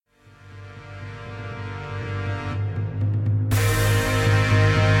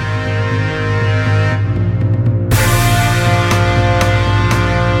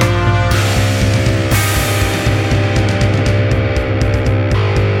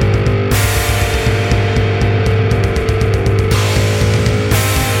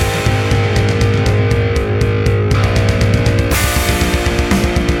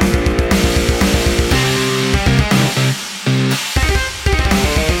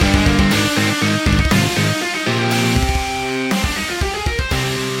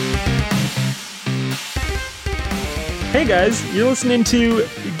Hey guys, you're listening to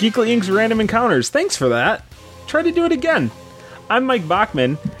Geekly Inc.'s Random Encounters. Thanks for that. Try to do it again. I'm Mike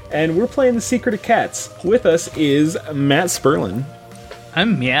Bachman, and we're playing The Secret of Cats. With us is Matt Sperlin.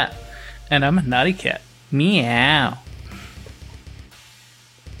 I'm Meow, and I'm a naughty cat. Meow.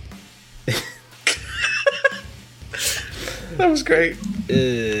 That was great.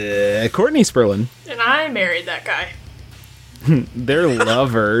 Courtney Sperlin. And I married that guy. They're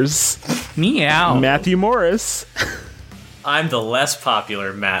lovers. Meow. Matthew Morris. I'm the less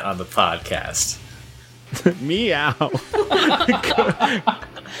popular Matt on the podcast. Meow.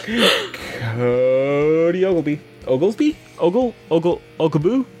 Cody Ogleby. Oglesby?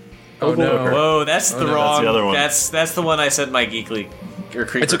 Ogleboo? Oh no! Whoa, that's the wrong. That's the other one. That's the one I said my Geekly or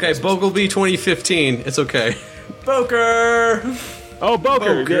Creeper. It's okay. Bogleby 2015. It's okay. Boker. Oh,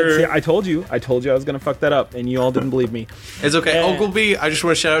 Boker. Boker. See, I told you I was going to fuck that up, and you all didn't believe me. It's okay. Ogleby, I just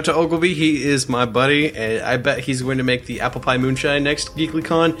want to shout out to Ogleby. He is my buddy, and I bet he's going to make the Apple Pie Moonshine next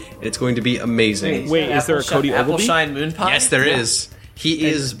GeeklyCon, and it's going to be amazing. Wait, is there a Cody Apple Ogleby? Shine Moon Pie? Yes, there is. He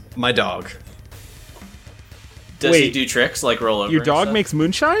is my dog. Does he Wait. do tricks like roll over? Your and dog stuff? makes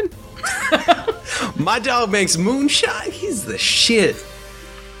moonshine? My dog makes moonshine. He's the shit.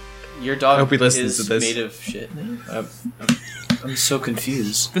 Your dog I hope he listens is to this. made of shit. I'm so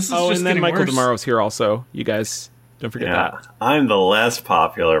confused. This is Oh, just and then getting Michael worse. Tomorrow's here also. You guys, don't forget Yeah, that. I'm the less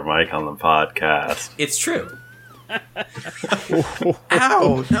popular Mike on the podcast. It's true.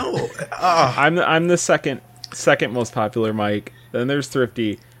 Ow, no. I'm the second most popular Mike. Then there's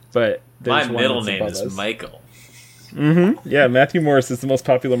Thrifty, but My there's one middle that's name above is us. Michael. Yeah, Matthew Morris is the most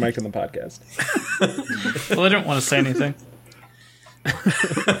popular Mike on the podcast. Well, I didn't want to say anything.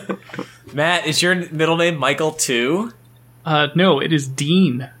 Matt, is your middle name Michael too? No, it is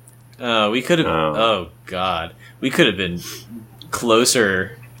Dean. We could have. Oh. Oh God, we could have been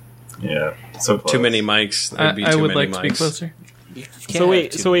closer. Yeah, so close. Too many mics. That'd be I too would many like to be mics. closer. You can't So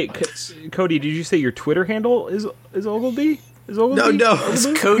wait, have too many Cody, did you say your Twitter handle is Ogleby? Is Ogleby? No. It's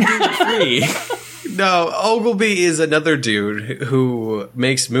Code 3. No, Ogleby is another dude who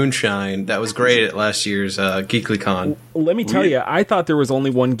makes moonshine that was great at last year's GeeklyCon. Let me tell you, I thought there was only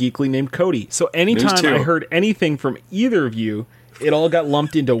one Geekly named Cody. So anytime two. I heard anything from either of you, it all got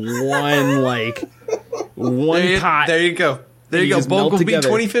lumped into one pot. There you go. There You you go. just melt Bogleby together.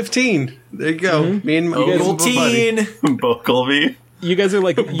 2015. There you go. Me and my buddy. Ovaltine. Bogleby. You guys are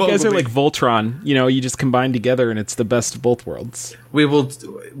like Bumblebee. like Voltron. You know, you just combine together and it's the best of both worlds. We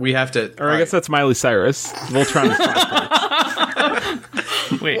have to. Or I guess that's Miley Cyrus. Voltron is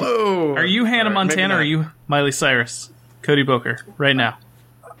fine. Wait, Whoa. are you Hannah All right, maybe Montana or not. are you Miley Cyrus? Cody Boker, right now.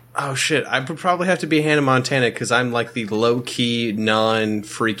 Oh shit! I would probably have to be Hannah Montana because I'm like the low key, non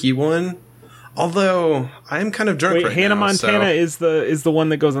freaky one. Although I am kind of drunk Wait, right Hannah now. Montana so- is the one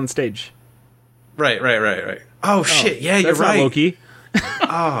that goes on stage. Right. Oh shit! Yeah, you're That's not right. Loki.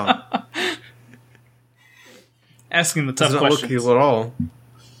 Asking the tough That's not questions. Loki at all.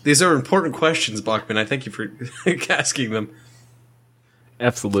 These are important questions, Bachman. I thank you for asking them.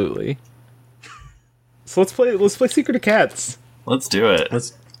 Absolutely. So let's play Secret of Cats. Let's do it.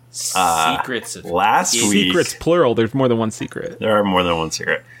 Secrets of Last Geek. week, Secrets plural. There's more than one secret. there are more than one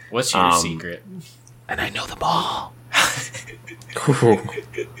secret. What's your secret? And I know them all.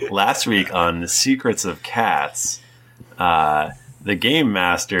 Last week on Secrets of Cats, the game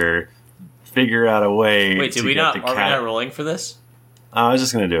master figured out a way. Wait, did to we get not? the Are we cat. not rolling for this? I was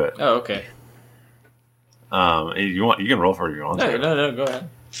just gonna do it. Oh, okay. You can roll for it if you want to. No. Go ahead.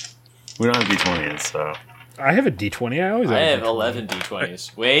 We don't have d20s, so I have a D20. I always I have. have 11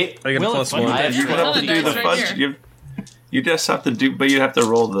 d20s. Wait, I get a Will, plus it's one. I have you have 12 to do the right fudge. here. You just have to do, but you have to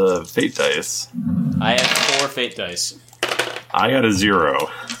roll the fate dice. I have 4 fate dice. I got a 0.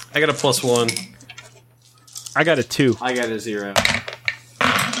 I got a plus one. I got a 2. I got a 0.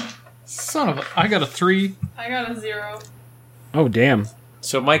 Son of a... I got a 3. I got a 0. Oh damn.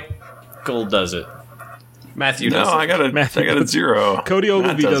 So Michael does it. Matthew No, does it. I got a Matthew 0. Cody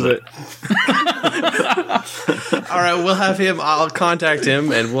Matt Ogleby does it. All right, we'll have him. I'll contact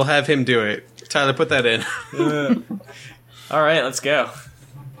him and we'll have him do it. Tyler, put that in. All right, let's go.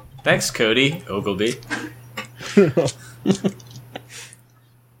 Thanks, Cody Ogleby.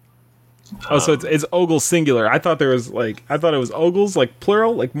 Oh, so it's Ogles singular. I thought it was Ogles, like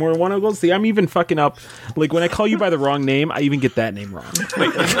plural, like more than one Ogles. See, I'm even fucking up. Like when I call you by the wrong name, I even get that name wrong.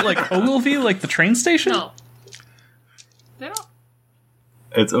 Wait, is it like Ogilvy, like the train station? No. They don't.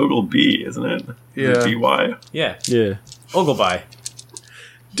 It's Ogleby, isn't it? Yeah. B-Y? Yeah, Yeah. Ogleby.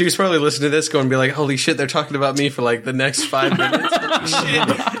 Dude's probably listening to this going to be like, holy shit, they're talking about me for like the next 5 minutes.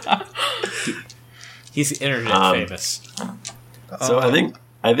 He's internet famous. So I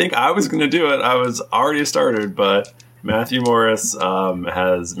think I was going to do it. I was already started, but Matthew Morris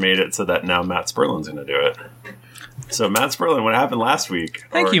has made it so that now Matt Sperlin's going to do it. So, Matt Sperlin, what happened last week?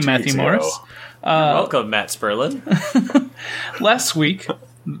 Thank or you, 2 Matthew weeks ago? Morris. Welcome, Matt Sperlin. Last week,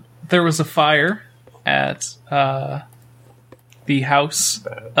 there was a fire at the house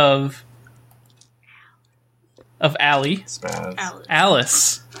of Allie. Spaz.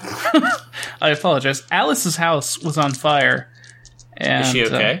 Alice. I apologize. Alice's house was on fire. And, Is she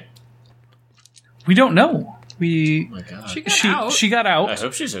okay? We don't know. Oh my god. She got out. I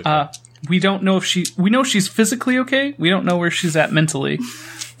hope she's okay. We don't know if we know she's physically okay. We don't know where she's at mentally.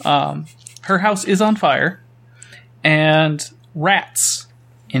 Her house is on fire, and rats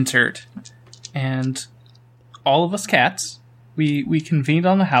entered, and all of us cats, we convened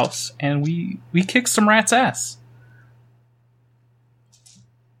on the house, and we kicked some rats' ass.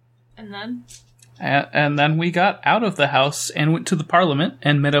 And then? And then we got out of the house and went to the parliament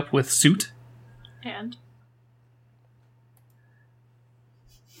and met up with Soot. And?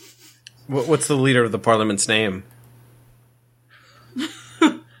 What's the leader of the parliament's name?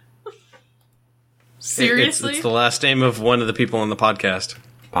 Seriously? It's the last name of one of the people on the podcast.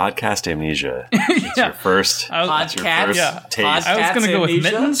 Podcast amnesia. It's Yeah. your first. Podcast? Your first Yeah. taste. I was going to go with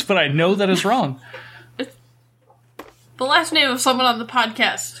Amnesia? Mittens, but I know that is wrong. The last name of someone on the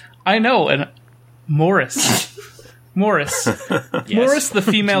podcast. I know, and Morris. Morris. Yes. Morris, the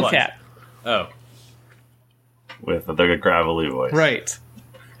female What? cat. Oh. With the gravelly voice. Right.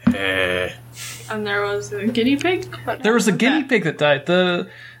 And there was a guinea pig? There was a guinea pig that died. The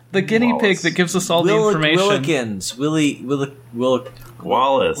guinea pig Wallace. that gives us all the information. Willikins.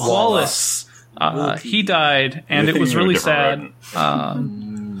 Wallace. Wallace. He died, and You it was think you were really different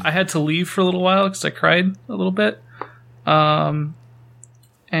sad. I had to leave for a little while because I cried a little bit. And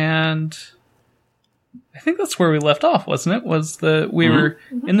I think that's where we left off, wasn't it? Was we were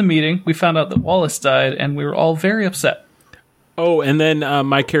in the meeting, we found out that Wallace died, and we were all very upset. Oh, and then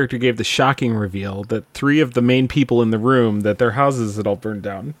my character gave the shocking reveal that 3 of the main people in the room, that their houses had all burned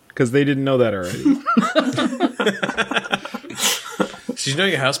down, because they didn't know that already. Did you know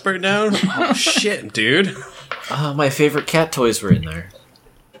your house burned down? Oh, shit, dude. My favorite cat toys were in there.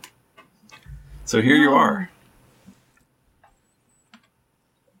 So here you are.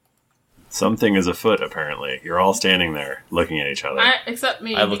 Something is afoot, apparently. You're all standing there, looking at each other. Except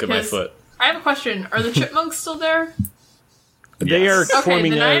me. I look at my because foot. I have a question. Are the chipmunks still there? They are Yes.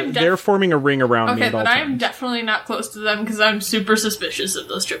 forming then I am they're forming a ring around me Okay, at all then I'm times. definitely not close to them because I'm super suspicious of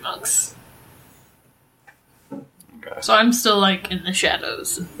those chipmunks. Okay. So I'm still, like, in the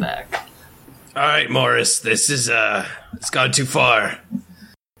shadows in the back. All right, Morris, this is, it's gone too far.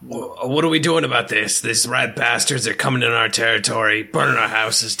 What are we doing about this? These rat bastards are coming in our territory, burning our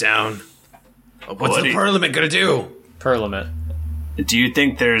houses down. What's What do the you- parliament gonna do? Parliament. Do you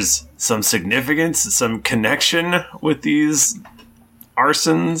think there's some significance, some connection with these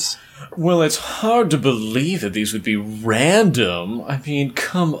arsons? Well, it's hard to believe that these would be random. I mean,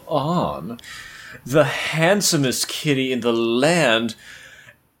 come on. The handsomest kitty in the land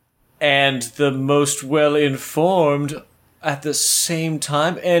and the most well-informed at the same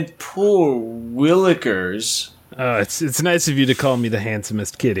time, and poor Willikers. It's nice of you to call me the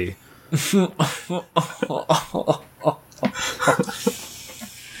handsomest kitty.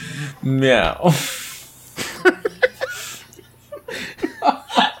 Meow.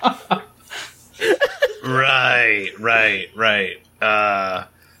 Right.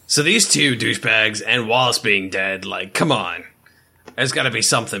 So these 2 douchebags and Wallace being dead, like, come on. There's gotta be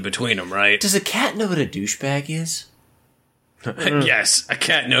something between them, right? Does a cat know what a douchebag is? Yes, a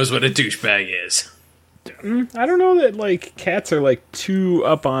cat knows what a douchebag is. I don't know that, like, cats are, like, too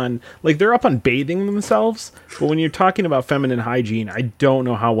up on... Like, they're up on bathing themselves, but when you're talking about feminine hygiene, I don't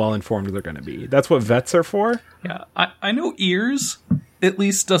know how well informed they're going to be. That's what vets are for. Yeah, I know Ears at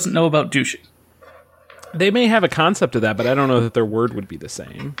least doesn't know about douching. They may have a concept of that, but I don't know that their word would be the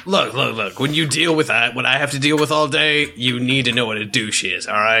same. Look. When you deal with that, what I have to deal with all day, you need to know what a douche is,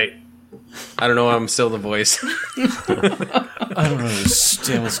 alright? I don't know why I'm still the voice. I don't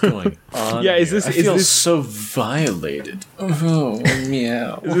understand what's going on. Yeah, is here. this- I is feel this- so violated. Oh,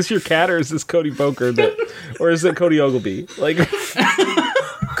 meow. Is this your cat, or is this Cody Boker, or is it Cody Ogilvy? Like,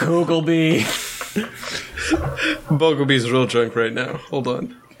 Kogleby. Bogelby's real drunk right now. Hold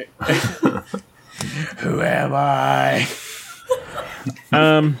on. Who am I?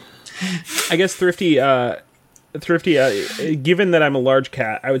 I guess Thrifty, given that I'm a large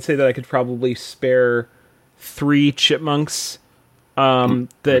cat, I would say that I could probably spare 3 chipmunks.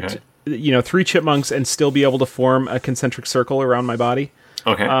 Okay. 3 chipmunks, and still be able to form a concentric circle around my body.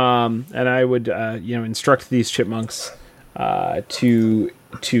 Okay. And I would, instruct these chipmunks to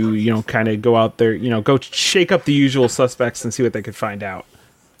to kind of go out there, go shake up the usual suspects and see what they could find out.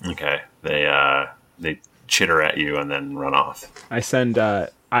 Okay. They chitter at you and then run off. I send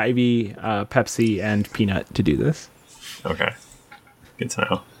Ivy, Pepsi, and Peanut to do this. Okay. Good to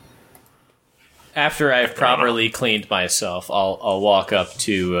know. After I've properly cleaned myself, I'll walk up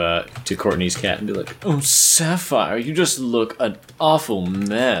to Courtney's cat and be like, "Oh, Sapphire, you just look an awful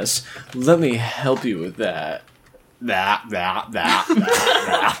mess. Let me help you with that."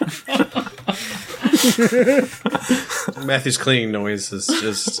 Matthew's cleaning noise is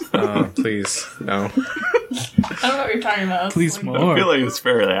just, please, no. I don't know what you're talking about. Please Like, more. I feel like it's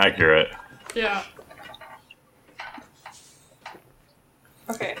fairly accurate. Yeah.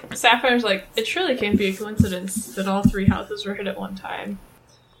 Okay. Sapphire's like, it surely can't be a coincidence that all 3 houses were hit at one time.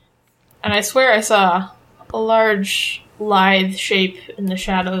 And I swear I saw a large, lithe shape in the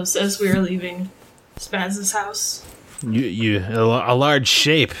shadows as we were leaving Spaz's house. A large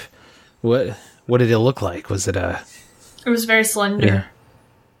shape. What did it look like? Was it a... It was very slender. Yeah.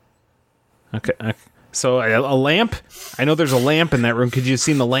 Okay. So a lamp? I know there's a lamp in that room. Could you have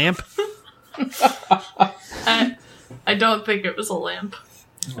seen the lamp? I don't think it was a lamp.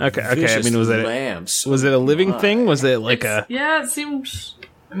 Okay. I mean, was it lamps? was it a living thing? Was it like a... Yeah, it seemed...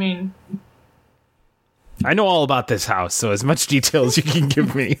 I mean... I know all about this house, so as much detail as you can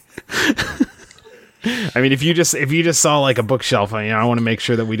give me. I mean, if you just saw like a bookshelf, I want to make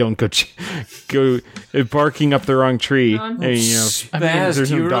sure that we don't go barking up the wrong tree. No, And, Spaz, there's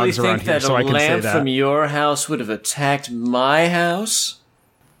do you no really dogs around think here, that so I a can say lamp that. from your house would have attacked my house?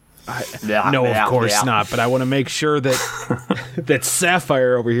 No, of course not. But I want to make sure that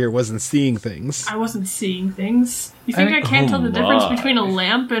Sapphire over here wasn't seeing things. I wasn't seeing things. You think I can't tell the difference between a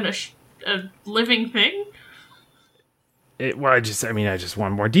lamp and a living thing? I just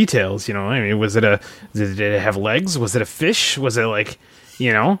want more details. I mean, did it have legs? Was it a fish? Was it like,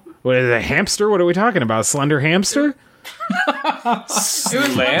 what is it, a hamster? What are we talking about? Slender hamster? It was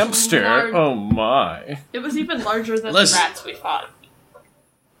Lampster? large- Oh my. It was even larger than Listen. the rats we fought.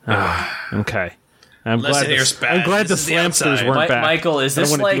 Okay. I'm Listen glad here, the Spaz, this is the Slampsters outside. weren't back. Michael, is I don't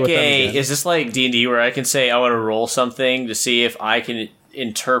this wanna deal like with them again. is this like D&D where I can say I want to roll something to see if I can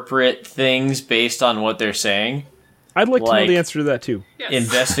interpret things based on what they're saying? I'd like to know like- the answer to that too. Yes.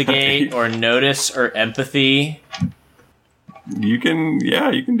 Investigate or notice or empathy? You can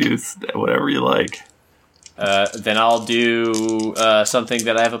do this, whatever you like. Then I'll do something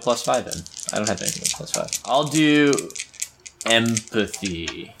that I have a +5 in. I don't have anything with +5. I'll do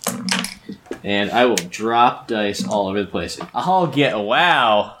empathy. And I will drop dice all over the place. I'll get...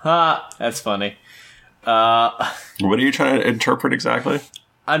 Wow. Ha! That's funny. What are you trying to interpret exactly?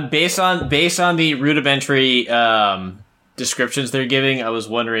 Based on the rudimentary descriptions they're giving, I was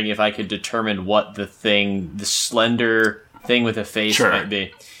wondering if I could determine what the slender thing with a face Sure. might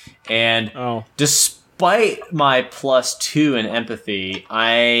be. And Oh. despite my +2 in empathy,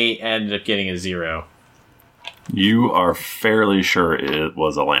 I ended up getting a 0. You are fairly sure it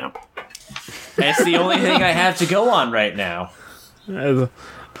was a lamp. That's the only thing I have to go on right now. Well,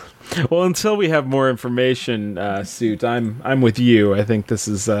 until we have more information, Suit, I'm with you. I think this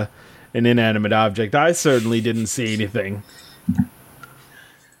is an inanimate object. I certainly didn't see anything.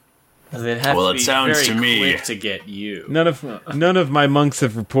 They'd have Well, to it be sounds very to me- quick to get you. None of my monks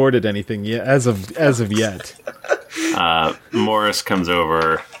have reported anything yet, as of yet. Morris comes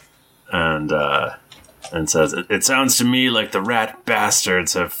over and says, "It sounds to me like the rat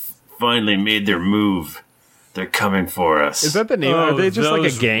bastards have finally made their move. They're coming for us." Is that the name? Are they just like a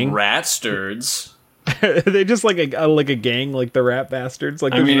those gang? Rat sturds. Are they just like a gang, like the rat bastards?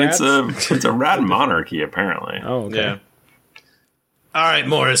 Like I there's mean, rats? it's a rat monarchy, apparently. Oh, okay. Yeah. All right,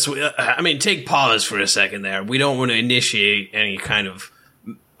 Morris. Take pause for a second there. We don't want to initiate any kind of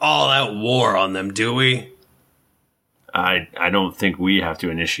all-out war on them, do we? I don't think we have to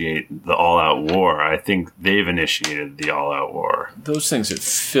initiate the all-out war. I think they've initiated the all-out war. Those things are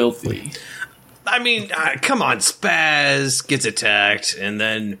filthy. I mean, come on, Spaz gets attacked, and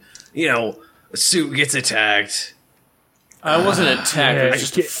then, Suit gets attacked. I wasn't attacked. I was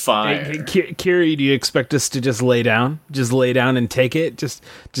just fire. Kiri, do you expect us to just lay down? Just lay down and take it? Just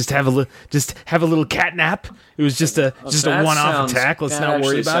have a little cat nap? It was just a one-off attack. Let's not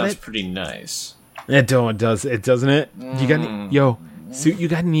worry about it. Pretty nice. It does it, doesn't it? You got any, Suit, you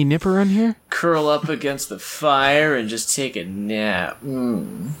got any nipper on here? Curl up against the fire and just take a nap.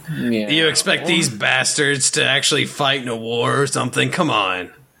 Yeah. Do you expect these bastards to actually fight in a war or something? Come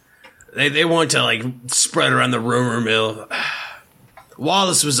on. They want to, spread around the rumor mill.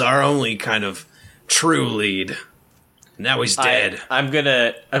 Wallace was our only kind of true lead. Now he's dead. I'm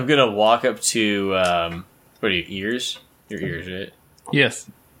gonna walk up to what are your ears? Your ears, right? Yes.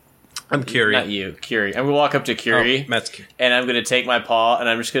 I'm curious. Not you, Curie. I'm gonna walk up to Curie, Matt's curious. and I'm gonna take my paw, and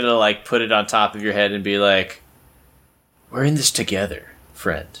I'm just gonna like put it on top of your head and be like, "We're in this together,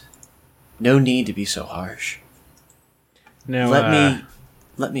 friend. No need to be so harsh. Now,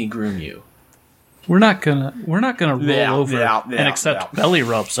 Let me groom you." We're not gonna roll Yeah, over yeah, and yeah, accept yeah. belly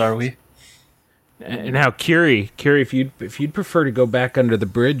rubs, are we? and now, Curie, if you'd prefer to go back under the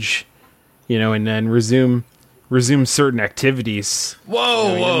bridge, and then resume certain activities,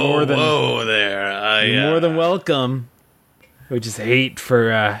 Whoa, whoa, more than- whoa there. you're more than welcome. I would just hate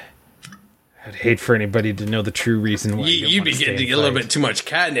for I'd hate for anybody to know the true reason why You'd be getting a little bit too much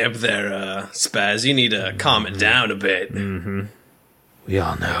catnip there, Spaz. You need to calm it down a bit. We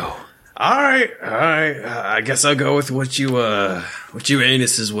all know. All right. I guess I'll go with what you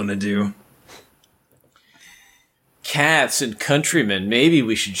anuses want to do. Cats and countrymen, maybe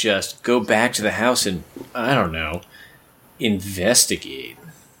we should just go back to the house and, I don't know, investigate.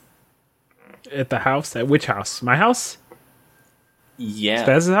 At the house? At which house? My house? Yeah.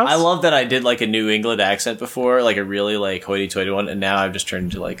 Spaz's house? I love that I did like a New England accent before, like a really like hoity-toity one, and now I've just turned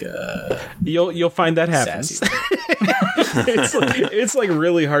into like a You'll find that happens. sassy. it's like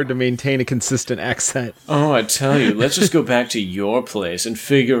really hard to maintain a consistent accent. Oh, I tell you, let's just go back to your place and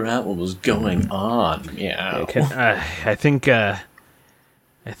figure out what was going on. Yeah. I think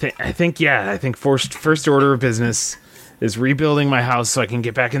first order of business is rebuilding my house so I can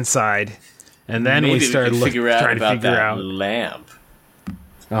get back inside, and then Maybe we start could figure out trying to about figure that out. lamp.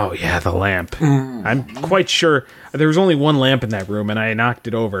 Oh yeah, the lamp. I'm quite sure there was only one lamp in that room, and I knocked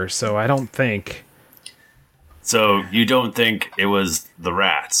it over. So I don't think. So you don't think it was the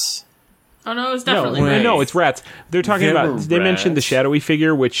rats? Oh no, it was definitely wait. red. No, it's rats. They're talking There about. were They mentioned the rats. shadowy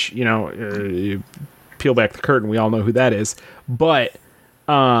figure, which you peel back the curtain, we all know who that is. But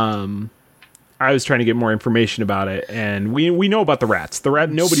I was trying to get more information about it, and we know about the rats. The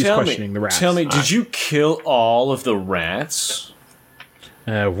rat. Nobody's questioning the rats. Tell me, did you kill all of the rats?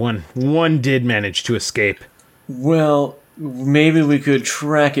 One did manage to escape. Well, maybe we could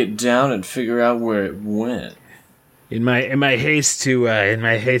track it down and figure out where it went. In my haste to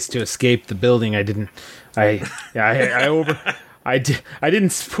escape the building, I didn't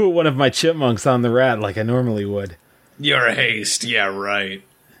put one of my chipmunks on the rat like I normally would. Your haste, yeah, right.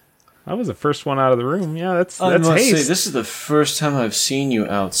 I was the first one out of the room. Yeah, that's I must haste. say, this is the first time I've seen you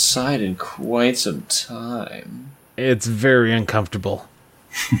outside in quite some time. It's very uncomfortable.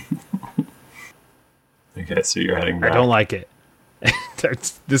 Okay, so you're heading I back. don't like it.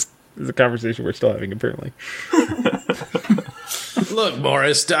 This is a conversation we're still having, apparently. Look,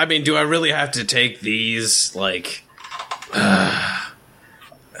 Morris, I mean, do I really have to take these, like... I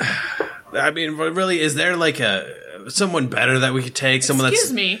mean, really, is there, like, someone better that we could take? Someone Excuse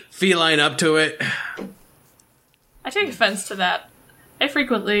that's me. feline up to it? I take offense to that. I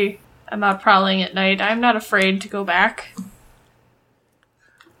frequently am out prowling at night. I'm not afraid to go back.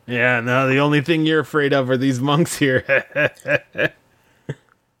 Yeah, no, the only thing you're afraid of are these monks here.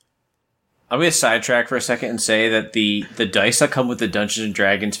 I'm going to sidetrack for a second and say that the dice that come with the Dungeons and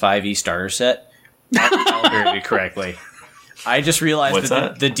Dragons 5e starter set aren't calibrated correctly. I just realized What's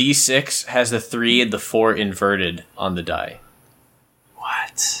that the D6 has the 3 and the 4 inverted on the die.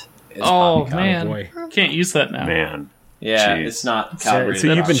 What? It's Oh poppycock. man, boy. can't use that now. Man. Yeah, Jeez. it's not So calibrated.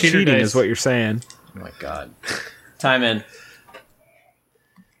 you've been Cheater cheating, dice. is what you're saying. Oh my god. Time in.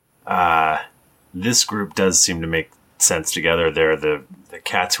 This group does seem to make sense together. They're the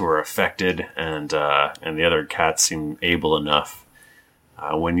cats who are affected, and the other cats seem able enough.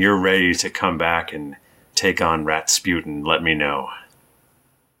 When you're ready to come back and take on Ratsputin, let me know.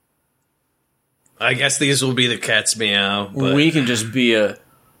 I guess these will be the cat's meow, but... We can just be a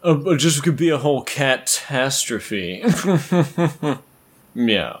could be a whole catastrophe.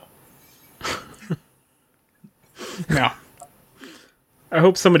 Meow. No. I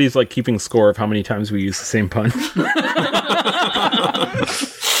hope somebody's like keeping score of how many times we use the same pun.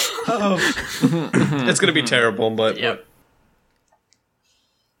 It's going to be terrible, but... Yep.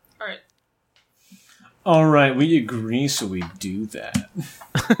 Alright. All right, we agree, so we do that.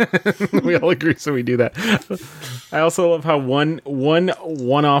 We all agree, so we do that. I also love how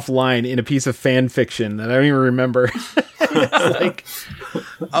one-off line in a piece of fan fiction that I don't even remember. It's like,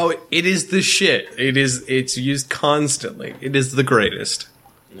 Oh, it is the shit. It's used constantly. It is the greatest.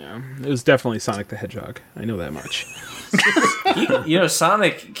 yeah, it was definitely Sonic the Hedgehog. I know that much. You know,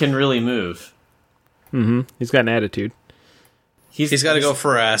 Sonic can really move. He's got an attitude. He's got to go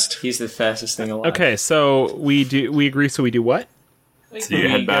fast. He's the fastest thing alive. Okay, so we agree, so we do what? So you We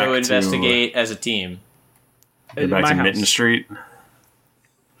head back go to investigate as a team. head back My to house. Mitten Street.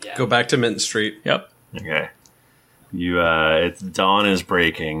 Go back to Minton Street. Yep. Okay. dawn is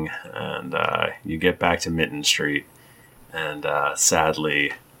breaking, and you get back to Mitten Street, and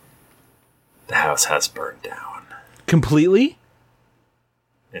sadly, the house has burned down. Completely?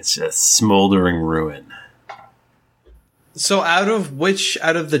 It's just smoldering ruin. So out of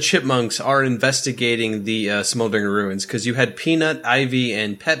the chipmunks are investigating the smoldering ruins? Because you had Peanut, Ivy,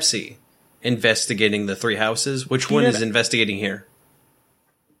 and Pepsi investigating the three houses. Which one is investigating here?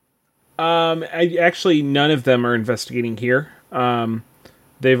 Actually, none of them are investigating here.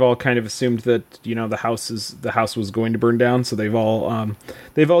 They've all kind of assumed that the house was going to burn down, so they've all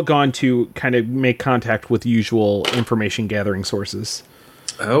gone to kind of make contact with usual information gathering sources.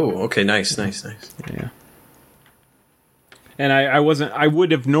 Oh, okay, nice. Yeah. And I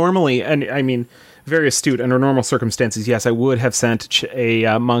would have normally, and I mean, very astute under normal circumstances. Yes, I would have sent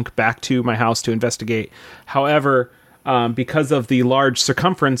a monk back to my house to investigate. However, because of the large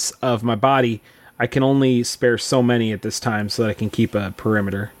circumference of my body, I can only spare so many at this time so that I can keep a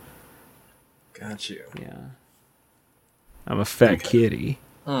perimeter. Got you. Yeah. I'm a fat kitty.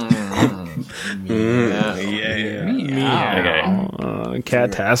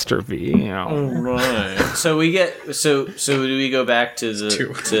 Catastrophe. Right. So we get so do we go back to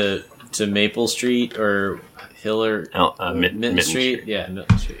the to Maple Street or Hill or Mitten Street? Yeah,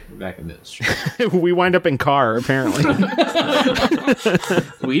 Mitten Street. We're back at Mitten Street. We wind up in Carr, apparently.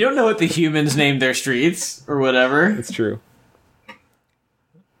 We don't know what the humans named their streets or whatever. It's true.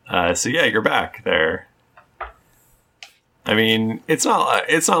 So yeah, you're back there. I mean, it's not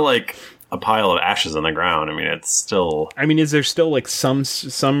like a pile of ashes on the ground. I mean, it's still. I mean, is there still like some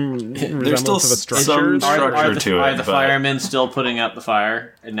resemblance of a structure? Some structure to it. Are the firemen still putting out the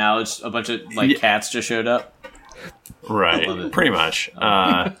fire, and now it's a bunch of cats just showed up? Right, pretty much.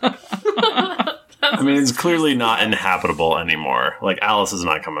 I mean, it's clearly not inhabitable anymore. Like Alice is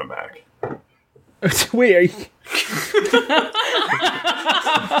not coming back. Wait, are you...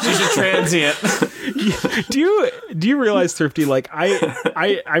 She's a transient. Do you realize, Thrifty? Like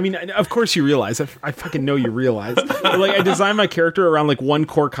I mean, of course you realize. I fucking know you realize. Like I designed my character around like one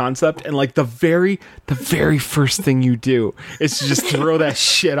core concept, and like the very first thing you do is to just throw that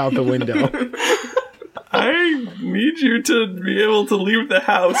shit out the window. I need you to be able to leave the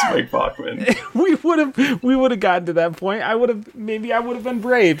house, Mike Bachman. we would have gotten to that point. I would have been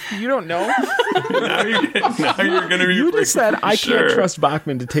brave. You don't know. now you're gonna be. You just said I can't trust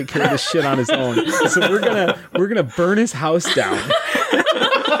Bachman to take care of this shit on his own. So we're gonna burn his house down.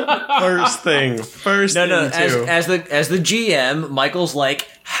 First thing. No. As the GM, Michael's like,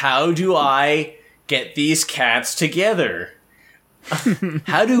 how do I get these cats together?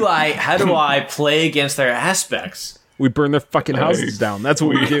 How do I play against their aspects? We burn their fucking houses down. That's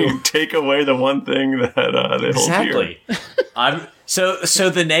what we do. Take away the one thing that they hold dear. So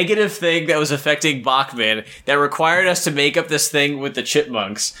the negative thing that was affecting Bachman that required us to make up this thing with the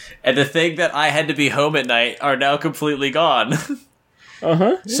chipmunks, and the thing that I had to be home at night are now completely gone.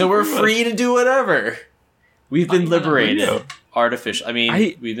 So we're free to do whatever. We've been liberated. Artificial. I mean,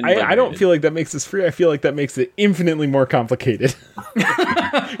 we've been liberated. I don't feel like that makes us free. I feel like that makes it infinitely more complicated.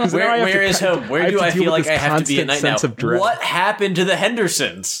 Where is home? Where do I feel like I have to be at night now? Dread. What happened to the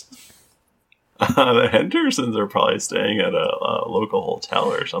Hendersons? The Hendersons are probably staying at a local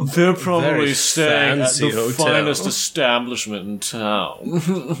hotel or something. They're probably staying at the hotel. finest establishment in town.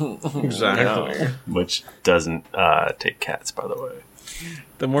 Exactly. Which doesn't take cats, by the way.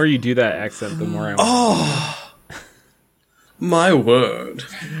 The more you do that accent, the more I want. My word.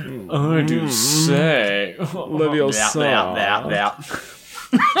 I do say. Leviosa.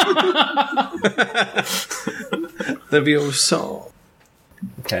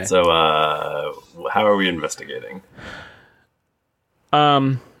 Okay. So, how are we investigating?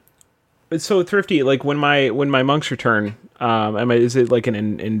 So Thrifty, like when my monks return, is it like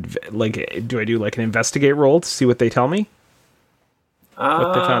do I do like an investigate roll to see what they tell me?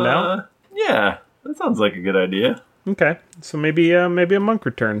 What they found out? Yeah, that sounds like a good idea. Okay, so maybe a monk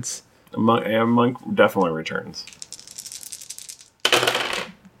returns. A monk definitely returns.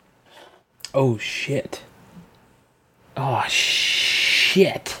 Oh shit! Oh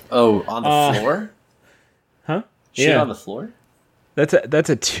shit! Oh, on the floor? Huh? Shit on the floor? That's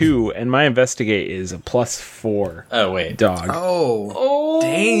a 2, and my investigate is a +4. Oh wait, dog. Oh,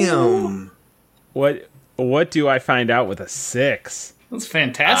 damn! What do I find out with a 6? That's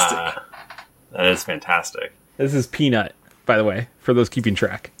fantastic. That is fantastic. This is Peanut, by the way, for those keeping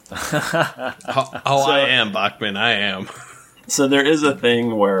track. I am, Bachman, I am. So there is a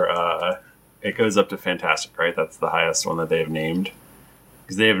thing where it goes up to fantastic, right? That's the highest one that they have named.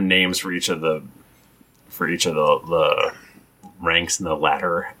 Because they have names for each of the ranks in the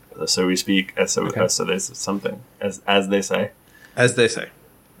ladder so we speak. So there's something as they say. As they say.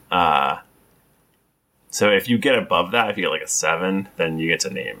 So if you get above that, if you get like a 7, then you get to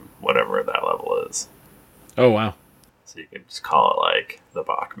name whatever that level is. Oh wow! So you could just call it like the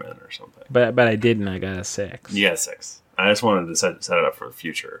Bachman or something. But I didn't. I got a 6. You got a 6. I just wanted to set it up for the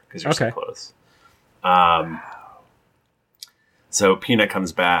future because you're so Okay. close. So Peanut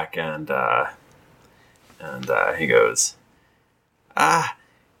comes back and he goes, the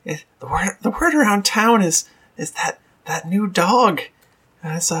word around town is that new dog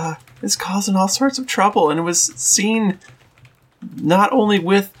is causing all sorts of trouble, and it was seen not only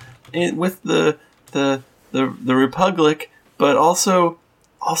with the Republic, but also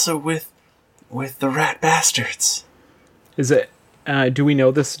with the rat bastards. Is it? Do we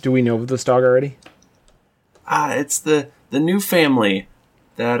know this? Do we know this dog already? It's the new family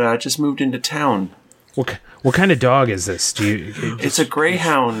that just moved into town. What kind of dog is this? It's a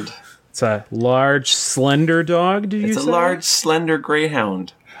greyhound. It's a large, slender dog. Did you It's say? a large, slender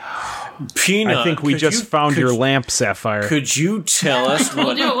greyhound. Peanut. I think we just found your lamp, Sapphire. Could you tell us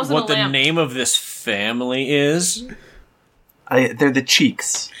told you it wasn't what a the lamp. name of this family is? They're the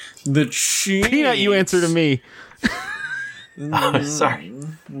Cheeks. The Cheeks. Peanut, you answer to me. Oh, sorry.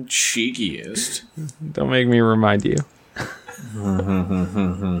 Cheekiest. Don't make me remind you.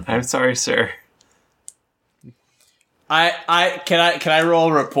 I'm sorry, sir. Can I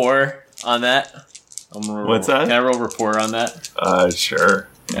roll rapport on that? What's that? Can I roll rapport on that? Sure.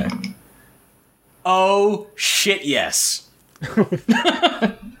 Okay. Oh shit! Yes.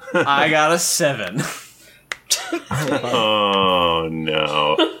 I got a 7. Oh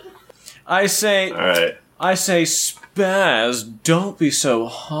no. I say, All right. Spaz, don't be so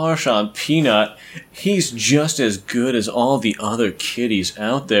harsh on Peanut. He's just as good as all the other kitties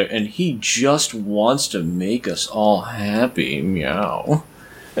out there, and he just wants to make us all happy. Meow.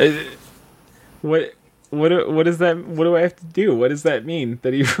 What is that? What do I have to do? What does that mean?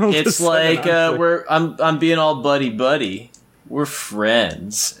 That he rolled It's a 7 like on I'm being all buddy. We're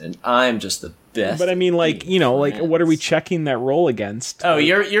friends, and I'm just the best. But I mean, like, you know, like, what are we checking that roll against? Oh,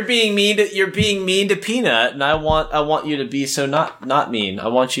 you're being mean to Peanut, and I want you to be so not mean. I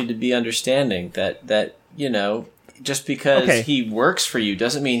want you to be understanding that you know, just because he works for you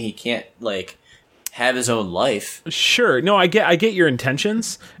doesn't mean he can't like have his own life. Sure. No, I get your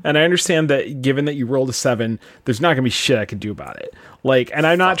intentions, and I understand that given that you rolled a 7, there's not going to be shit I could do about it. Like, and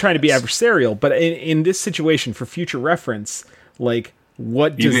I'm not trying to be adversarial, but in this situation, for future reference, like,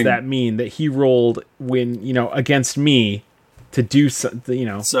 what does that mean that he rolled when, you know, against me to do something, you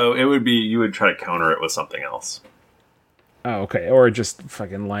know? So it would be you would try to counter it with something else, Oh, okay. Or just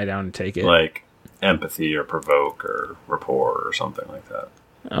fucking lie down and take it. like empathy or provoke or rapport or something like that.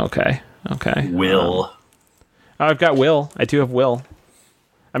 Okay. Will. I've got will. I do have will.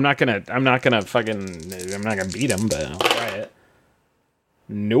 I'm not gonna beat him, but I'll try it.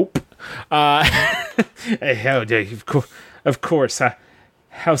 Nope. Of course.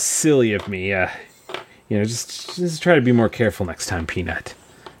 How silly of me. You know, just try to be more careful next time, Peanut.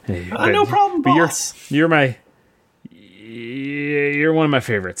 No problem, but boss. you're one of my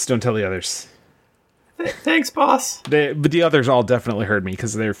favorites. Don't tell the others. Thanks, boss. But the others all definitely heard me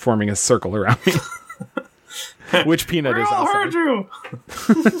because they're forming a circle around me. Which Peanut is I also. heard you.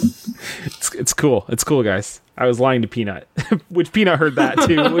 It's cool. It's cool, guys. I was lying to Peanut. Which Peanut heard that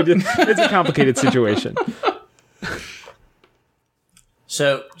too. It's a complicated situation.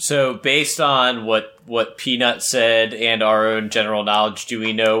 So based on what Peanut said and our own general knowledge, do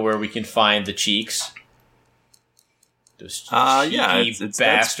we know where we can find the Cheeks? Those Yeah, cheeky it's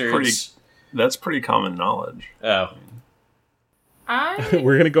bastards. that's pretty common knowledge. Oh.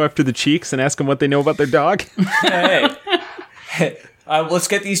 We're gonna go after the Cheeks and ask them what they know about their dog. Hey. Let's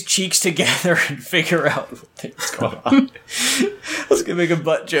get these Cheeks together and figure out what's going on. I was gonna make a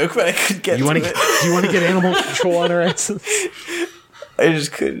butt joke, but I couldn't get Do you want to get animal control on our asses? I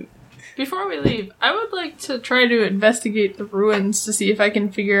just couldn't. Before we leave, I would like to try to investigate the ruins to see if I can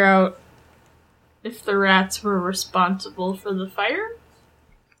figure out if the rats were responsible for the fire.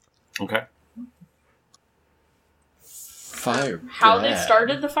 Okay. Fire. How they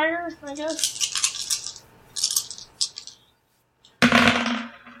started the fire, I guess.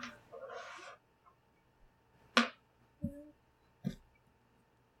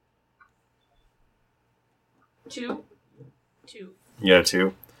 Two. Yeah,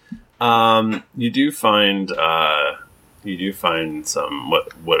 2. You do find some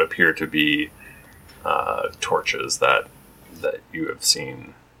what appear to be torches that you have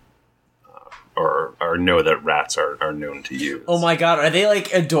seen, or know that rats are known to use. Oh my god, are they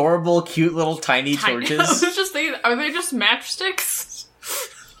like adorable, cute little tiny I was torches? just thinking, are they just matchsticks?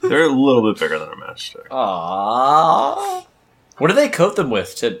 They're a little bit bigger than a matchstick. Aww. What do they coat them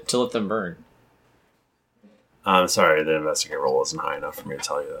with to let them burn? I'm sorry, the investigate roll wasn't high enough for me to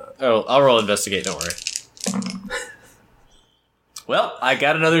tell you that. Oh, I'll roll investigate, don't worry. Well, I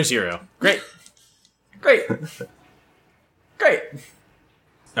got another 0. Great. Great. Great.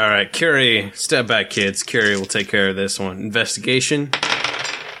 All right, Curie, step back, kids. Curie will take care of this one. Investigation.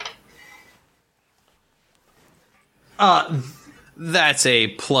 That's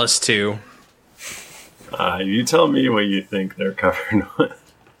a +2. You tell me what you think they're covered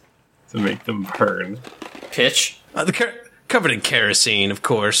with to make them burn. Pitch. Covered in kerosene, of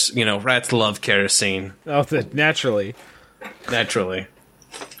course. You know, rats love kerosene. Oh, naturally. Naturally.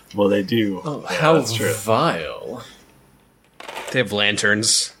 Well, they do. Oh, Yeah, how that's true. vile. They have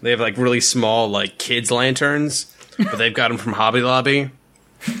lanterns. They have, like, really small, like, kids' lanterns. But they've got them from Hobby Lobby.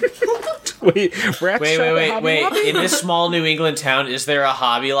 Wait, rats shop at Hobby Wait. Lobby? In this small New England town, is there a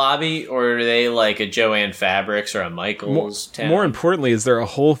Hobby Lobby, or are they like a Joanne Fabrics or a Michaels town? More importantly, is there a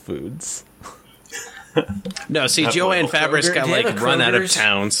Whole Foods? No, see, Joanne Fabrics Kroger? got, Do they like, have a run out of Kroger's?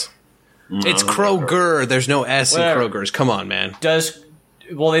 towns. No, It's Kroger. There's no S in Whatever. Kroger's. Come on, man.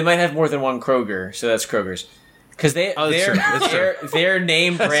 Well, they might have more than one Kroger, so that's Kroger's. Because Oh, that's true. That's true. their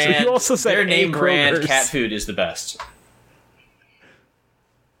name brand, You also said their a name brand Kroger's. cat food is the best.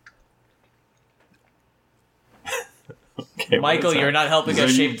 Okay, what Michael, is that? you're not helping So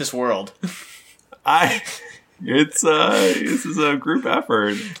us you- shape this world. This is a group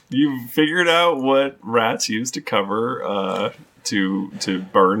effort. You figured out what rats use to cover, to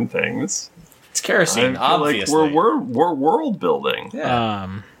burn things. It's kerosene, I feel obviously. like we're world building. Yeah.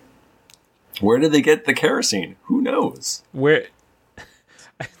 Where did they get the kerosene? Who knows? Where?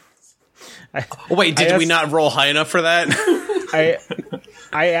 Oh, wait, did I we asked- not roll high enough for that?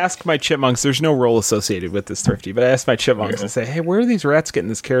 I asked my chipmunks. There's no role associated with this, Thrifty, but I asked my chipmunks Okay. and say, "Hey, where are these rats getting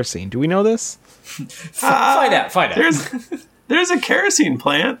this kerosene? Do we know this?" Find out. There's a kerosene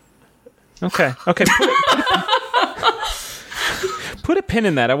plant. Okay. Put a pin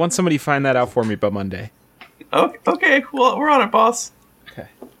in that. I want somebody to find that out for me by Monday. Okay, well, we're on it, boss. Okay.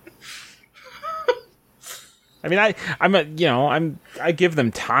 I mean, I give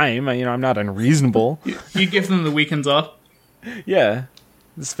them time. I'm not unreasonable. You give them the weekends off. Yeah,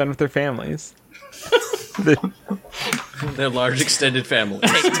 to spend with their families. Their large extended family.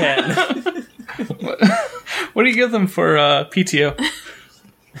 Take 10. What do you give them for PTO?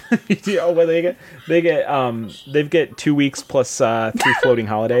 Oh, well, they get 2 weeks plus 3 floating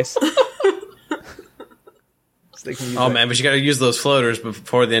holidays. So they can use Oh that. man, but you got to use those floaters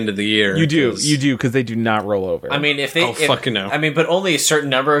before the end of the year. You do, 'cause- because they do not roll over. I mean, fucking no. I mean, but only a certain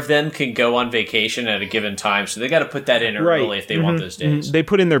number of them can go on vacation at a given time, so they got to put that in early if they want those days. They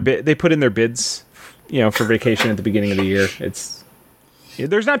put in their bids, for vacation at the beginning of the year.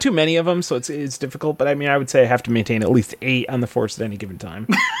 There's not too many of them, so it's difficult. But I mean, I would say I have to maintain at least 8 on the force at any given time.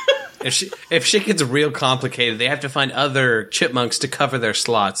 If shit gets real complicated, they have to find other chipmunks to cover their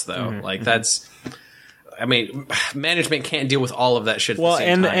slots, though. That's. I mean, management can't deal with all of that shit. At Well, the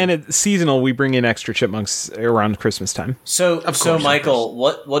same time. and it's seasonal. We bring in extra chipmunks around Christmas time. So, course, Michael,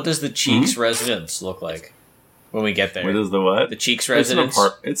 what does the Cheeks residence look like when we get there? What is the what? The Cheeks It's residence?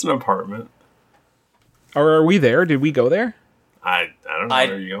 It's an apartment. Or are we there? Did we go there? I don't know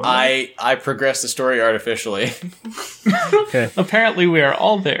where you're going. I progressed the story artificially. Okay. Apparently, we are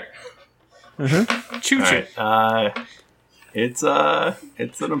all there. Choo choo. All right. It's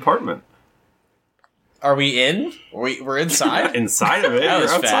an apartment. Are we in? We're inside? Inside of it, That or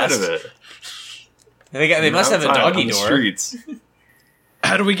was outside fast. of it. They must have a Outside, doggy on the door. Streets.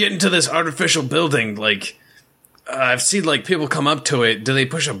 how do we get into this artificial building? Like, I've seen like people come up to it. Do they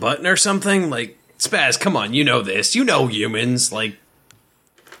push a button or something? Like, Spaz, come on, you know this. You know humans. Like,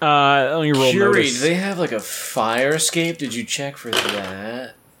 Let me roll Curie, notice. do they have like a fire escape? Did you check for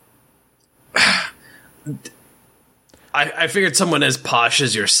that? I figured someone as posh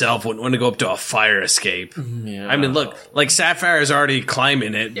as yourself wouldn't want to go up to a fire escape. Yeah. I mean, look, like Sapphire's already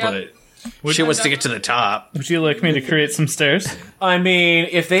climbing it, Yep. but she wants to get to the top. Would you like me to create some stairs? I mean,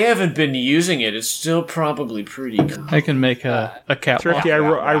 if they haven't been using it, it's still probably pretty cool. I can make a catwalk. Thrifty, I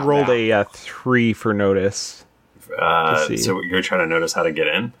rolled a 3 for notice. see. So you're trying to notice how to get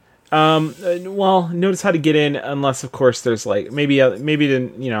in? Well, notice how to get in, unless of course there's like maybe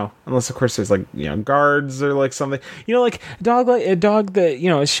unless of course there's like guards or like something. Like a dog that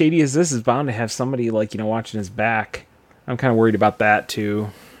as shady as this is bound to have somebody like watching his back. I'm kind of worried about that too.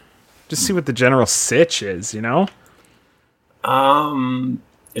 Just see what the general sitch is, It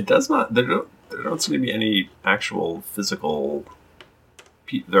does not. There don't seem to be any actual physical.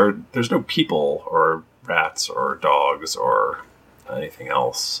 There's no people or rats or dogs or anything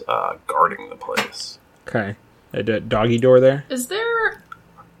else guarding the place. Okay. A doggy door there? Is there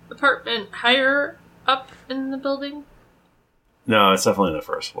apartment higher up in the building? No, it's definitely the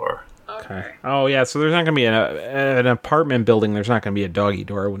first floor. Okay. Oh, yeah, so there's not going to be an apartment building. There's not going to be a doggy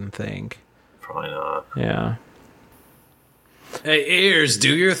door, I wouldn't think. Probably not. Yeah. Hey, ears,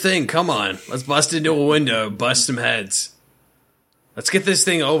 do your thing. Come on. Let's bust into a window, bust some heads. Let's get this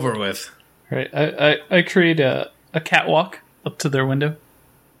thing over with. Right. I create a catwalk up to their window.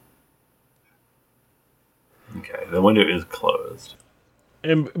 Okay, the window is closed.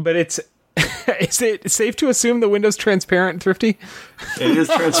 But it's... Is it safe to assume the window's transparent, Thrifty? It is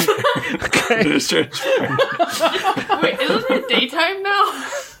transparent. It is transparent. Wait, isn't it daytime now?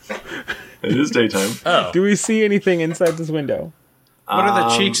 It is daytime. Oh. Do we see anything inside this window? What are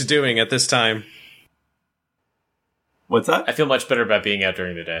the cheeks doing at this time? What's that? I feel much better about being out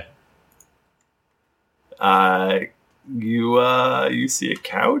during the day. You see a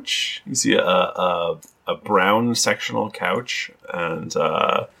couch. You see a brown sectional couch, and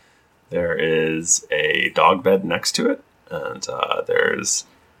there is a dog bed next to it, and there's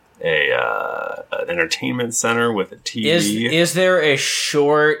an entertainment center with a TV. Is there a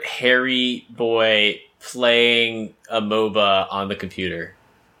short, hairy boy playing a MOBA on the computer?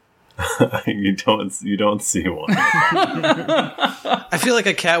 You don't see one. I feel like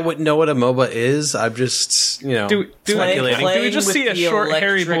a cat wouldn't know what a MOBA is. I'm just, speculating. Do we just with see a the short,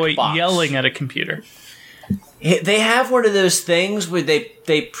 hairy boy electric box. yelling at a computer? They have one of those things where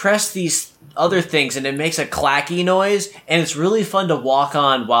they press these other things and it makes a clacky noise, and it's really fun to walk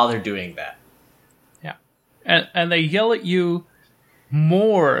on while they're doing that. Yeah. And they yell at you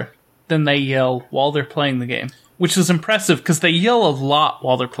more than they yell while they're playing the game, which is impressive because they yell a lot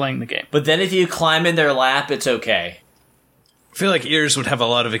while they're playing the game. But then if you climb in their lap, it's okay. I feel like Ears would have a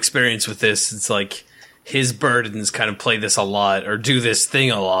lot of experience with this. It's like his burdens kind of play this a lot or do this thing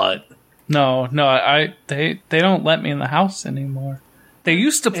a lot. No, they don't let me in the house anymore. They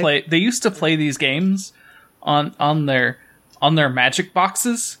used to play these games on their magic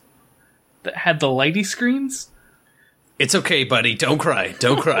boxes that had the lighty screens. It's okay, buddy. Don't cry.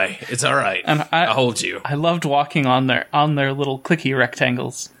 Don't cry. It's all right. And I'll hold you. I loved walking on their little clicky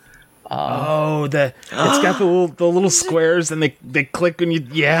rectangles. It's got the little squares, and they click when you...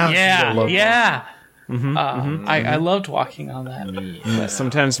 Yeah. I loved walking on that.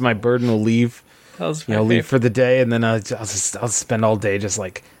 Sometimes my burden will leave... That was my leave favorite. for the day, and then I'll spend all day just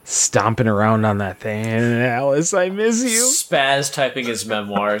like stomping around on that thing. And Alice, I miss you. Spaz typing his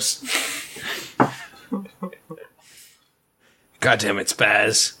memoirs. God damn it,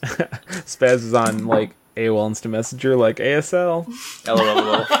 Spaz. Spaz is on like AOL Instant Messenger, like ASL.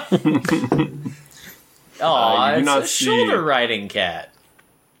 LOL. Oh, you do it's not a see- shoulder riding cat.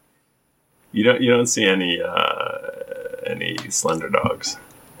 You don't see any slender dogs.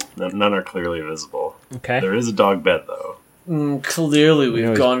 None are clearly visible. Okay. There is a dog bed though. Clearly,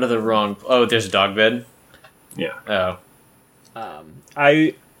 we've gone to the wrong. Oh, there's a dog bed. Yeah. Oh,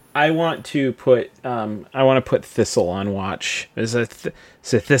 I want to put Thistle on watch. It's a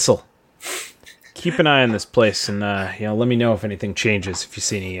Thistle. Keep an eye on this place, and let me know if anything changes. If you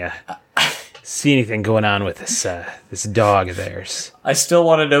see anything going on with this dog of theirs. I still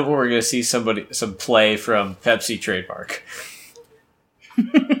want to know where we're going to see some play from Pepsi trademark.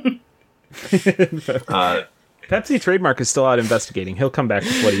 Pepsi trademark is still out investigating. He'll come back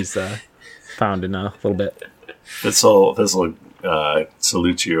with what he's found in a little bit. This'll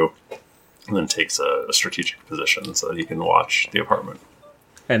salute you, and then takes a strategic position so that he can watch the apartment.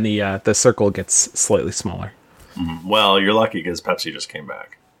 And the circle gets slightly smaller. Well, you're lucky because Pepsi just came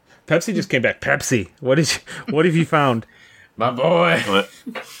back. Pepsi just came back. Pepsi, what have you found? My boy. What?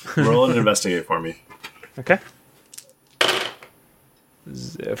 Roll and investigate for me. Okay.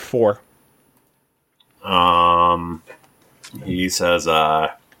 4. He says,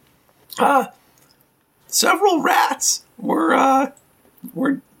 several rats were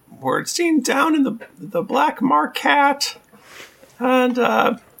seen down in the Black Market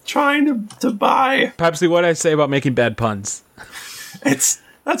and trying to buy. Pepsi, what did I say about making bad puns? That's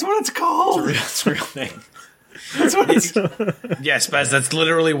what it's called. That's a real thing. That's what it's. Yeah, Spaz, that's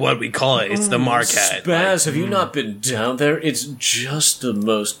literally what we call it. It's the Marquette. Spaz, have you not been down there? It's just the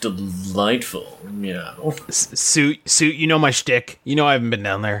most delightful. Yeah. Suit, you know my shtick. You know I haven't been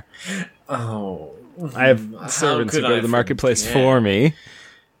down there. Oh. I have servants who could go to I the marketplace forget? for me.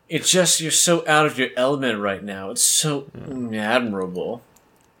 It's just you're so out of your element right now. It's so admirable.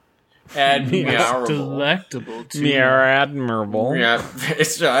 Admirable. Delectable too. You're admirable. Yeah,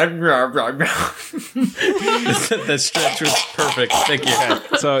 it's admirable. The stretch was perfect. Thank you.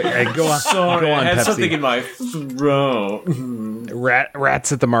 So go on. Sorry, go on, I had Pepsi. something in my throat.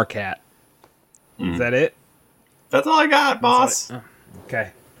 Rats at the Marquette. Is that it? That's all I got, boss.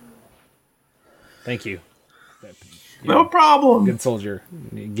 Okay. Thank you. No problem. Good soldier.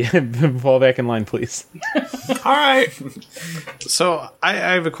 Fall back in line, please. All right. So I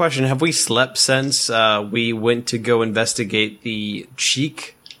have a question. Have we slept since we went to go investigate the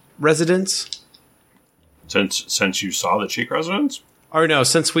Cheek residence? Since you saw the Cheek residence? Or no,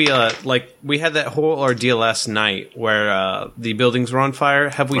 since we we had that whole ordeal last night where the buildings were on fire.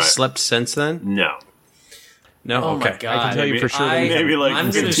 Have we Right. slept since then? No. No. Oh Okay. my god! I can tell you for sure that we Maybe like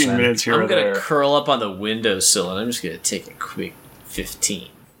I'm 15 gonna, minutes here I'm or gonna there. curl up on the windowsill and I'm just gonna take a quick 15.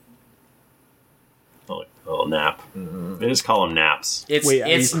 A little nap. They just call them naps. It's Wait, are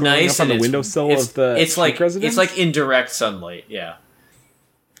you it's curling nice up on and the it's- windowsill it's, of the it's like Cheek residence? it's like indirect sunlight. Yeah,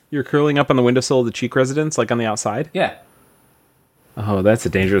 You're curling up on the windowsill of the Cheek residence, like on the outside? yeah. Oh, that's a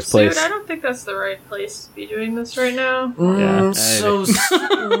dangerous place. Dude, I don't think that's the right place to be doing this right now. Yeah. So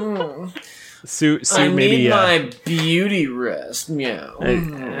Suit, I maybe. need my beauty rest. Meow.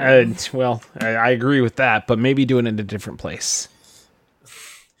 I agree with that, but maybe do it in a different place.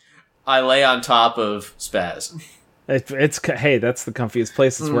 I lay on top of Spaz. Hey, that's the comfiest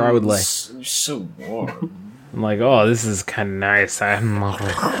place. It's where I would lay. You're so warm. I'm like, oh, this is kind of nice.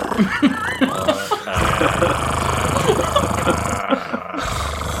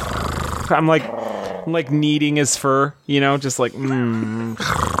 I'm like kneading his fur, just like.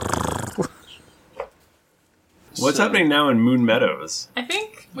 What's happening now in Moon Meadows? I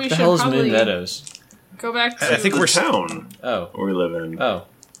think we The should hell is probably Moon Meadows? go back to. I think The we're town Oh, where we live in. oh.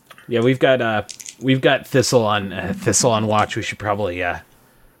 Yeah, we've got Thistle on watch. We should probably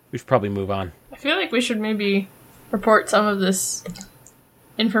move on. I feel like we should maybe report some of this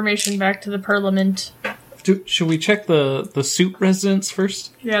information back to the Parliament. Should we check the suit residence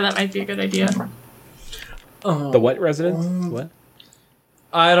first? Yeah, that might be a good idea. The what residence? What?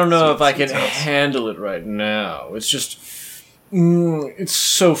 I don't know if I can handle it right now. It's just, it's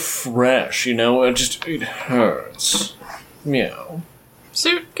so fresh, It hurts. Meow.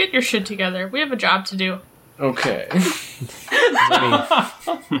 Suit, get your shit together. We have a job to do. Okay.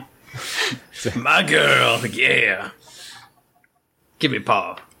 My girl. Yeah. Give me a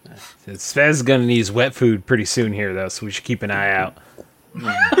paw. Svez gonna need his wet food pretty soon here, though, so we should keep an eye out.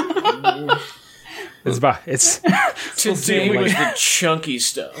 It's Today was the chunky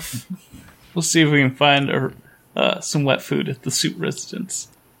stuff. We'll see if we can find some wet food at the suit residence.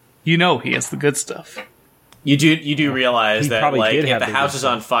 He has the good stuff. You do realize He that, probably like, did if have the the house good is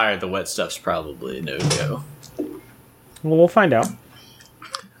on fire, the wet stuff's probably a no-go. well, we'll find out.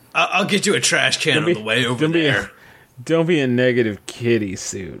 I'll get you a trash can on the way over there. Don't be a negative kitty,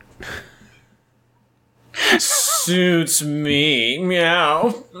 Suit. Suits me.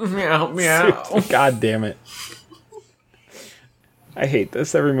 Meow. Meow, meow. God damn it. I hate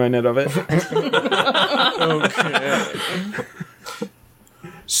this, every minute of it. Okay.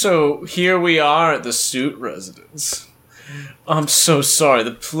 So, here we are at the suit residence. I'm so sorry,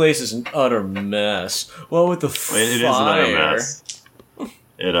 the place is an utter mess. What with the fire? It is another mess.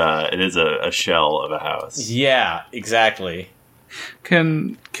 It is a shell of a house. Yeah, exactly.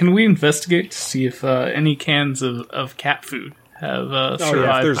 Can we investigate to see if any cans of cat food have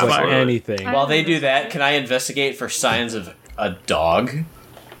survived if there's like fire? anything. While they do that, can I investigate for signs of a dog?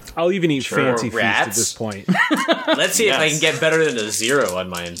 I'll even eat fancy Or feast at rats? this point. Let's see if I Yes. can get better than a 0 on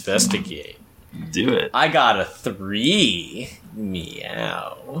my investigate. Do it. I got a 3.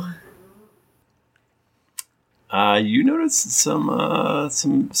 Meow. You notice some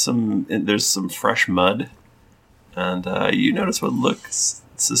there's some fresh mud, and you notice what looks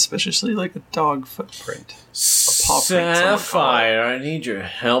suspiciously like a dog footprint. paw print, some would call it. Sapphire, I need your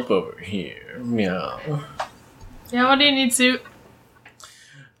help over here. Meow. Yeah, what do you need, Suit?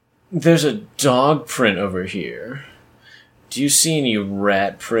 There's a dog print over here. Do you see any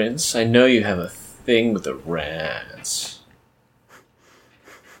rat prints? I know you have a thing with the rats.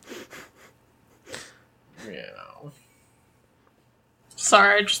 Meow.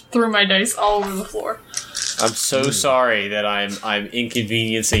 Sorry, I just threw my dice all over the floor. I'm so sorry that I'm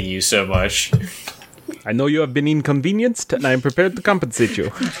inconveniencing you so much. I know you have been inconvenienced, and I am prepared to compensate you.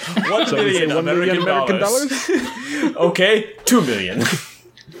 1 So we say million 1 million American dollars. dollars? Okay, 2 million.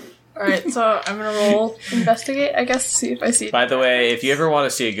 Alright, so I'm gonna roll investigate, I guess, to see if I see it. By the way, if you ever want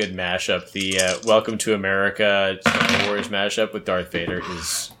to see a good mashup, the Welcome to America Star Wars mashup with Darth Vader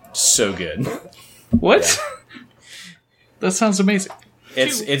is so good. What? That sounds amazing.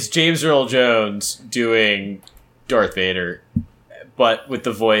 It's James Earl Jones doing Darth Vader, but with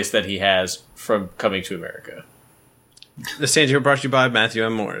the voice that he has from Coming to America. The stand here brought to you by Matthew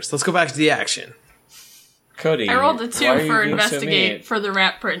M. Morris. Let's go back to the action. Cody, I rolled a why 2 are you for being so investigate mean? for the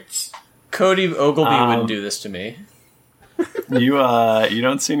rat prints. Cody Ogilvy wouldn't do this to me. You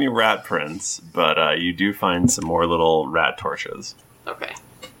don't see any rat prints, but you do find some more little rat torches. Okay.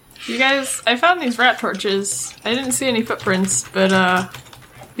 You guys, I found these rat torches. I didn't see any footprints, but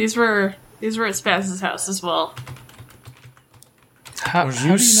these were at Spaz's house as well. How do you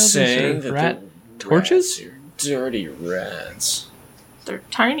know these are rat torches? Rats are dirty rats. They're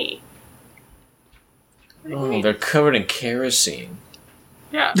tiny. Oh, they're covered in kerosene,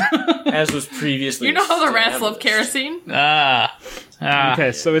 Yeah. as was previously. You know how the rats love established. kerosene?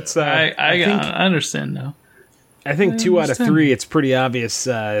 Okay, so it's I think understand now. I think 2 out of 3. It's pretty obvious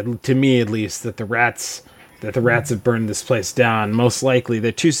to me, at least, that the rats have burned this place down. Most likely,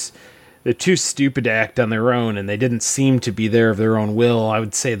 they're too stupid to act on their own, and they didn't seem to be there of their own will. I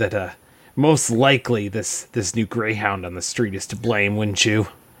would say that most likely this new greyhound on the street is to blame, wouldn't you?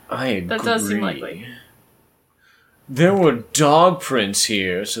 I agree. That does seem likely. There were dog prints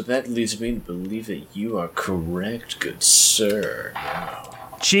here, so that leads me to believe that you are correct, good sir.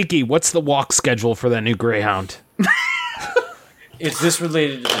 Cheeky, what's the walk schedule for that new greyhound? Is this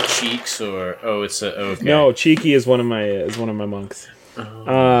related to the cheeks, or it's a okay? No, Cheeky is one of my monks.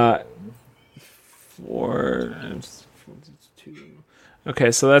 4 times 2.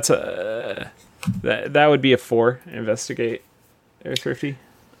 Okay, so that's that would be a 4. Investigate. There's Thrifty.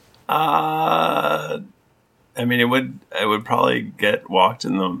 I mean, it would probably get walked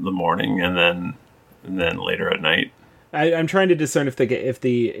in the morning and then later at night. I'm trying to discern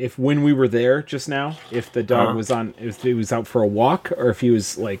if when we were there just now, if the dog was on, if he was out for a walk, or if he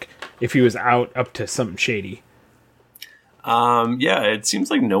was out up to something shady. Yeah, it seems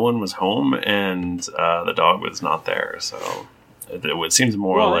like no one was home and the dog was not there, so it seems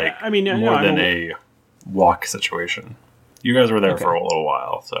more than a walk situation. You guys were there for a little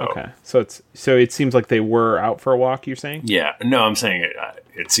while, so okay. So it seems like they were out for a walk. You're saying? Yeah. No, I'm saying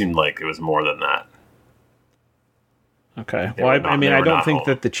it seemed like it was more than that. Okay. Well, I don't think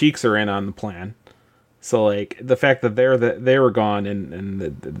that the cheeks are in on the plan. So, like, the fact that they were gone and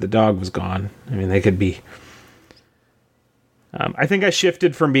the dog was gone. I mean, they could be. I think I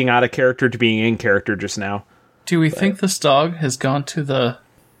shifted from being out of character to being in character just now. Do we think this dog has gone to the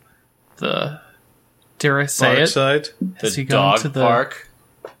dare I say Dark it? side. Has he The gone dog to park.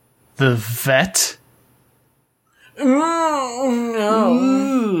 the vet? No.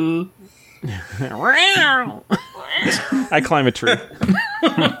 I climb a tree.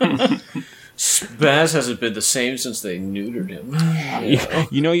 Spaz hasn't been the same since they neutered him.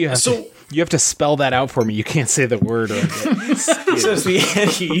 You have to spell that out for me. You can't say the word. Says the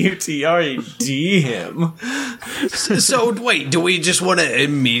NUTRED him. So wait, do we just want to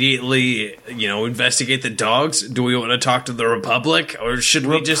immediately, investigate the dogs? Do we want to talk to the Republic, or should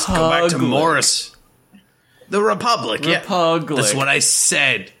we just go back to Republic. Morris? The Republic, yeah. Republic. That's what I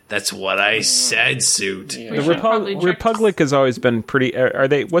said. Suit. The Republic has always been pretty. Are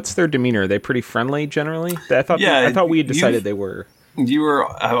they? What's their demeanor? Are they pretty friendly generally? I thought we had decided they were.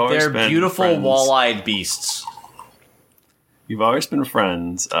 I've always They're been beautiful friends. wall-eyed beasts. You've always been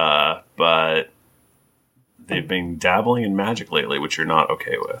friends, but they've been dabbling in magic lately, which you're not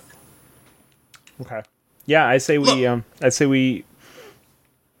okay with. Okay. Yeah, I say we go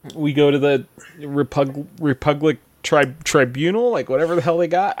to the Republic tribunal, like whatever the hell they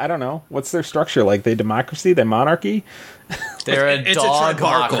got. I don't know. What's their structure like? They democracy? They monarchy? They're a It's a dog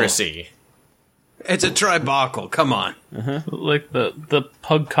tribarcal. democracy. It's a tribacle. Come on. Like the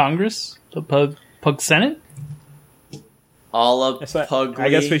Pug Congress? The Pug Senate? Alla So Pugly. I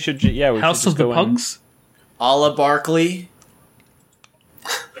guess we should. Yeah, we House should of just the go Pugs? Alla Barkley.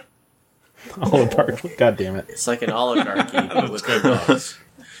 in. All apart. God damn it. It's like an oligarchy but with good dogs.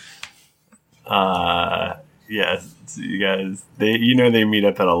 Yeah, so you guys, they meet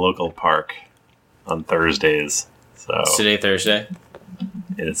up at a local park on Thursdays. So Today, Thursday.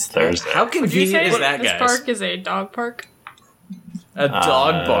 it's Thursday. How Would you convenient say is that, this guys? park is a dog park? A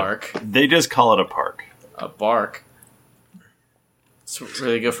dog bark. They just call it a park. A bark. It's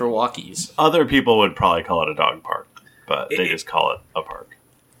really good for walkies. Other people would probably call it a dog park, but they just call it a park.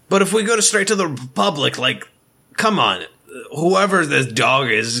 But if we go straight to the Republic, come on. Whoever this dog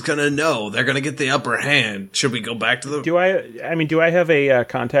is going to know. They're going to get the upper hand. Should we go back to the... Do I have a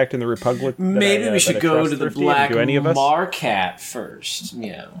contact in the Republic? that Maybe I, we should that I go trust, to the Thrifty? Black Do any of us? Marcat first.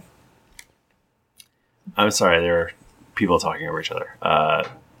 Yeah. I'm sorry, there are people talking over each other.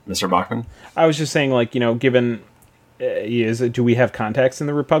 Mr. Bachman? I was just saying, given. Do we have contacts in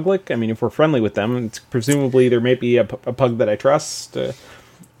the Republic? I mean, if we're friendly with them, it's presumably there may be a pug that I trust.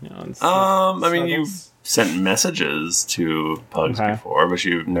 You've sent messages to pugs before, but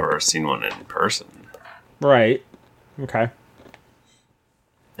you've never seen one in person. Right. Okay.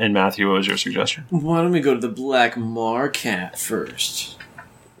 And Matthew, what was your suggestion? Why don't we go to the Black Marcat first?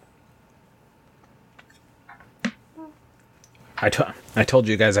 I told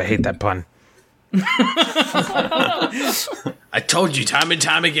you guys I hate that pun. I told you time and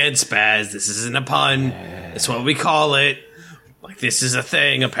time again, Spaz, this isn't a pun. That's what we call it. Like, this is a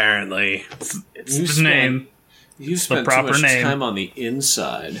thing, apparently. It's his name. You spent proper too much name. time on the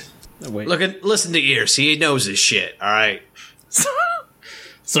inside. Oh, wait. Listen to Ears. He knows his shit, alright?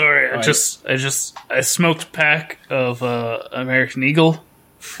 Sorry, I smoked a pack of American Eagle,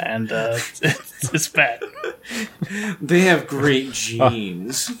 and it's bad. They have great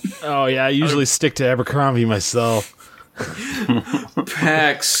genes. Oh yeah, I usually stick to Abercrombie myself.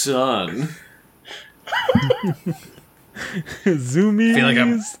 Pack son.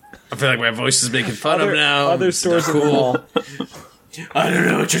 Zoomies. I feel like my voice is making fun of him now. Other It's stores not in the mall. I don't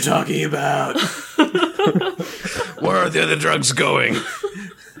know what you're talking about. Where are the other drugs going?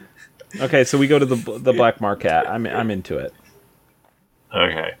 Okay, so we go to the Black Market. I'm into it.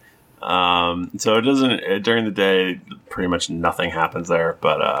 Okay. So it doesn't during the day. Pretty much nothing happens there,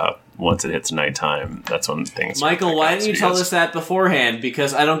 but once it hits nighttime, that's when things. start Michael, to why pick up. didn't you So tell guys- us that beforehand?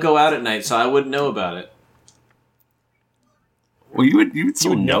 Because I don't go out at night, so I wouldn't know about it. Well, you would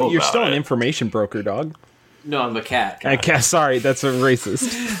still know You're about still an it. information broker, dog. No, I'm a cat. I can't, sorry, that's a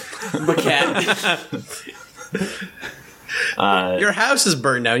racist. I'm a cat. Your house is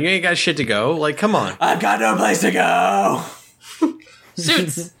burned down. You ain't got shit to go. Like, come on. I've got no place to go.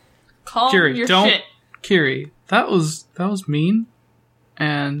 Suits. Calm Kiri, your don't. shit. Kiri, that was mean,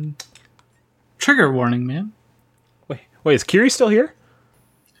 and trigger warning, man. Wait, is Kiri still here?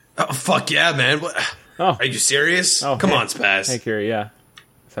 Oh, fuck yeah, man. What? Oh, Are you serious? Oh, Come hey. on, Spaz. hey Kiri, yeah.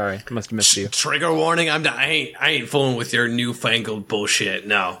 Sorry, I must have missed you. Trigger warning. I ain't fooling with your newfangled bullshit.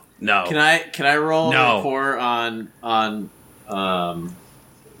 No. Can I roll No. a rapport on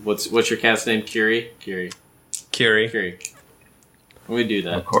what's your cat's name? Kiri. Kiri. Let me do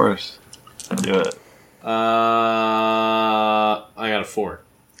that. Of course, do it. I got a 4.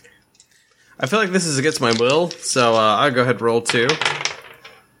 I feel like this is against my will, so I'll go ahead and roll 2.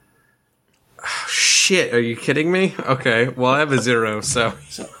 Oh, shit, are you kidding me? Okay, well I have a 0, so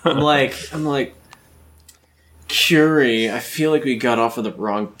I'm like, Curie, I feel like we got off of the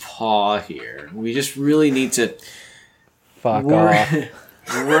wrong paw here. We just really need to Fuck work. off.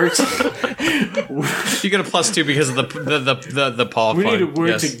 work you get a +2 because of the paw. we need to pun. work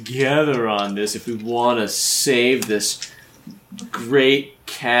Yes. together on this if we want to save this great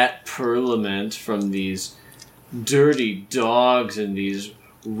cat parliament from these dirty dogs and these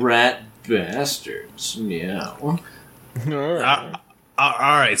rat bastards. Meow. All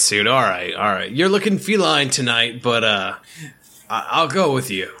right, Suit. All right. You're looking feline tonight, but I'll go with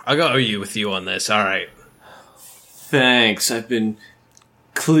you. I'll go with you on this. All right. Thanks. I've been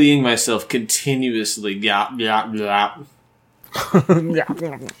cleaning myself continuously. Yap, yap, yap.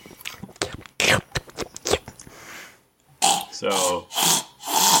 So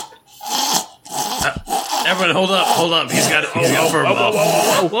Everyone, hold up. He's got over.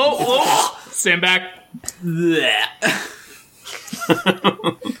 Whoa! Stand back. Blech.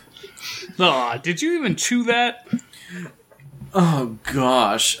 Aw, did you even chew that? Oh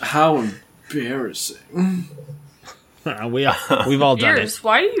gosh, how embarrassing. We've all done it. Ears,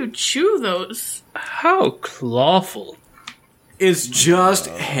 why do you chew those? How clawful. It's just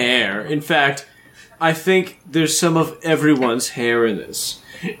hair. In fact, I think there's some of everyone's hair in this.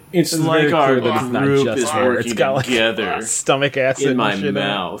 It's like very our clear that it's not group just is hair. working It's got, like, together Stomach acid in my and shit it.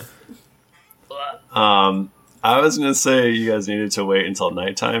 mouth. I was gonna say you guys needed to wait until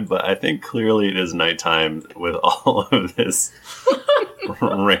nighttime, but I think clearly it is nighttime with all of this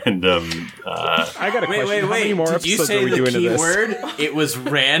random. I got a question. How many more Did you episodes say are we the doing to key this? word? It was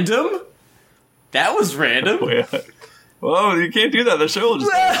random? That was random? Whoa, you can't do that. The show will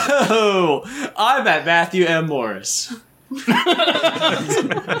just. Oh, I'm at Matthew M. Morris. God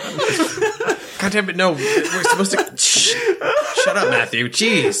damn it! No, we're supposed to. Shh. Shut up, Matthew.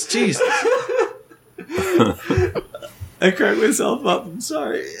 Jeez. I cracked myself up. I'm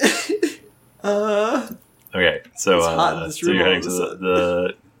sorry. Okay, so It's hot in this so room you're all heading of to a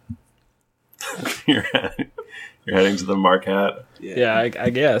the you're heading to the Marquette. Yeah, I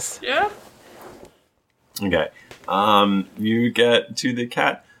guess. Yeah. Okay. You get to the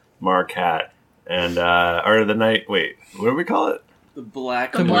cat Marquette and or the night. Wait, what do we call it? The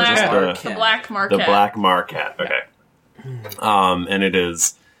black The black- black, the- the black market. The Black Marquette. Okay. And it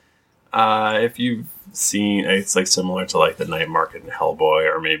is if you've seen, it's like similar to like the night market in Hellboy,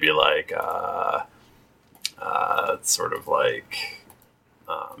 or maybe like sort of like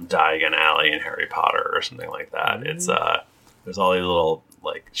Diagon Alley in Harry Potter or something like that. It's there's all these little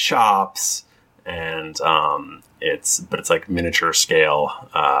like shops, and it's like miniature scale,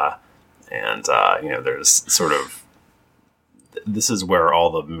 and there's sort of, this is where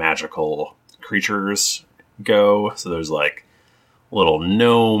all the magical creatures go. So there's like little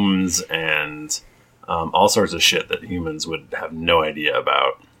gnomes and all sorts of shit that humans would have no idea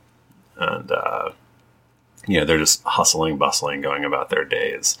about. And, they're just hustling, bustling, going about their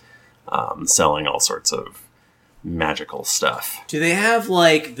days, selling all sorts of magical stuff. Do they have,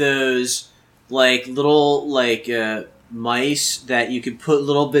 like, those, like, little, like, mice that you could put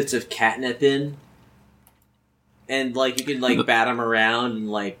little bits of catnip in? And, like, you could, like, bat them around and,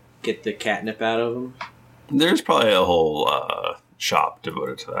 like, get the catnip out of them? There's probably a whole shop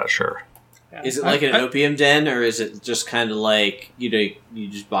devoted to that, sure. Is it like an opium den, or is it just kind of like you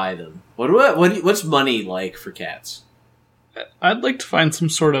just buy them? What's money like for cats? I'd like to find some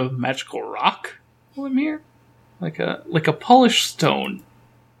sort of magical rock while I'm here, like a polished stone,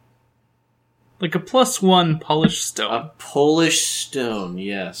 like a +1 polished stone. A Polish stone,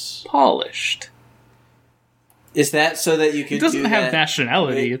 yes. Polished. Is that so that you can? It doesn't do have that?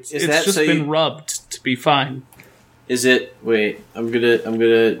 nationality. Wait, it's just so been rubbed to be fine. Is it? Wait, I'm gonna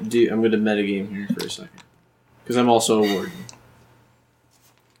metagame here for a second because I'm also a warden.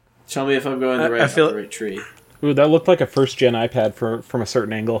 Tell me if I'm going the right tree. Ooh, that looked like a first-gen iPad from a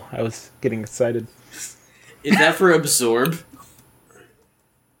certain angle. I was getting excited. Is that for absorb?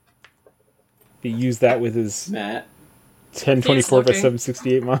 He used that with his Matt. 1024 by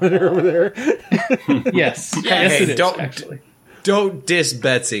 768 monitor over there. Yes, yes, Hey, it is, actually. don't diss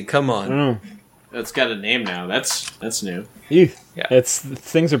Betsy. Come on. That's got a name now. That's new. Yeah.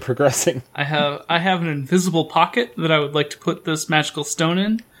 Things are progressing. I have an invisible pocket that I would like to put this magical stone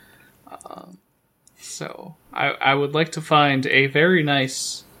in. So I would like to find a very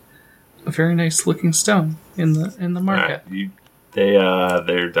nice looking stone in the market.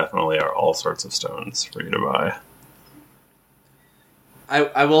 There definitely are all sorts of stones for you to buy.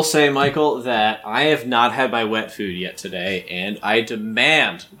 I will say, Michael, that I have not had my wet food yet today, and I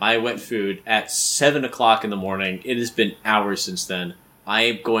demand my wet food at 7 o'clock in the morning. It has been hours since then. I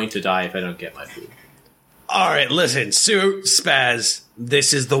am going to die if I don't get my food. All right, listen, Sue, Spaz.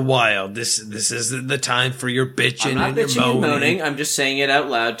 This is the wild. This is the time for your bitching I'm not and your bitching and moaning. moaning. I'm just saying it out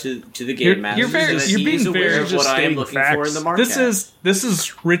loud to the game master. you're being aware very of just what I am stating looking facts. for in the market. This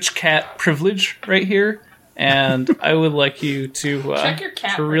is rich cat privilege right here, and I would like you to Check your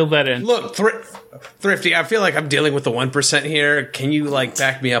cat to reel that in. Look, Thrifty, I feel like I'm dealing with the 1% here. Can you, like,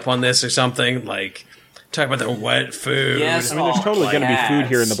 back me up on this or something? Like, talk about the wet food. Yes. I mean, there's Oh, totally going to be food cats.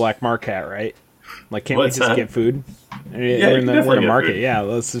 here in the black market, right? Like, can't What's we just that? get food? you We're can in definitely a get market. food. Yeah,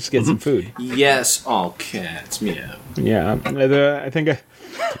 let's just get some food. Yes, all cats. Meow. Yeah, I think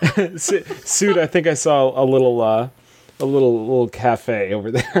Suit. I think I saw a little cafe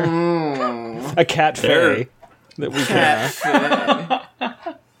over there, a cat There. fe that we can.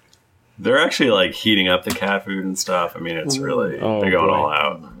 They're actually like heating up the cat food and stuff. I mean, it's really Oh, they're going boy. all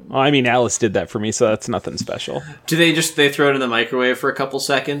out. Well, I mean, Alice did that for me, so that's nothing special. Do they throw it in the microwave for a couple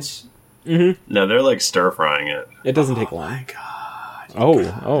seconds? No, they're like stir frying it. It doesn't take long. My God.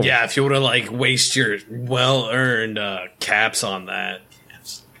 Oh, Yeah, if you want to, like, waste your well-earned caps on that.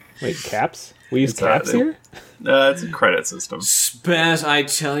 Wait, caps? We use It's caps they- here? It's a credit system. Spaz, I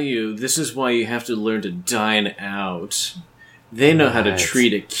tell you, this is why you have to learn to dine out. They know how to Right.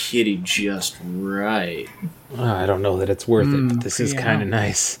 treat a kitty just right. Oh, I don't know that it's worth it, but this is yeah. kind of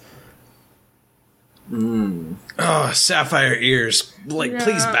nice. Oh, sapphire ears. Like, Yeah.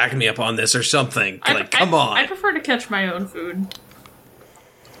 please back me up on this or something. Like, come on. I prefer to catch my own food.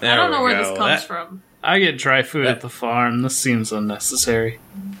 There I don't we know where go. this comes That- from. I get dry food at the farm. This seems unnecessary.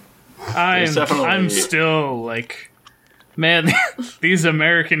 There's definitely- I'm still like, man, these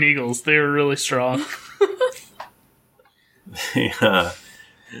American Eagles, they were really strong. Yeah.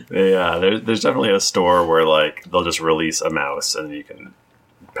 There's definitely a store where like they'll just release a mouse and you can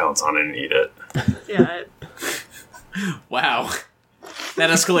pounce on it and eat it. Yeah. Wow. That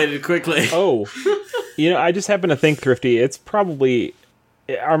escalated quickly. Oh, I just happen to think, Thrifty, it's probably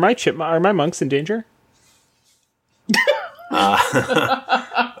are my monks in danger?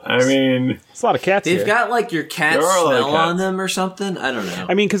 I mean, It's a lot of cats They've here. got like your cat There are a lot of smell on cats. them or something. I don't know.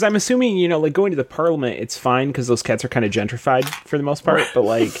 I mean, because I'm assuming, like going to the Parliament, it's fine because those cats are kind of gentrified for the most part. But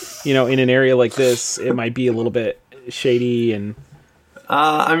like, in an area like this, it might be a little bit shady and.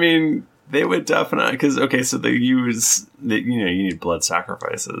 I mean, they would definitely because so you need blood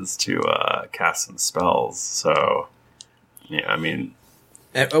sacrifices to cast some spells. So yeah, I mean,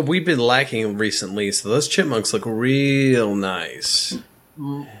 We've been lacking recently, so those chipmunks look real nice.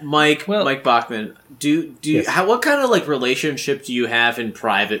 Mike Well- Bachman, do you Yes. what kind of like relationship do you have in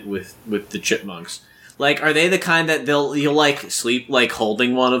private with the chipmunks? Like, are they the kind that you'll like sleep like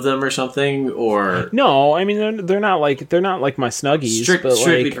holding one of them or something, or No, I mean they're not like my snuggies. but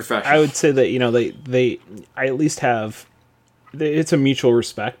strictly like, professional? I would say that I at least have. It's a mutual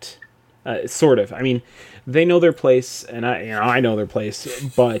respect, sort of. I mean, they know their place, and I know their place,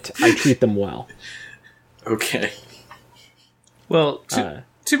 but I treat them well. Okay. Well, to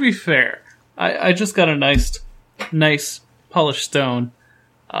be fair, I just got a nice polished stone,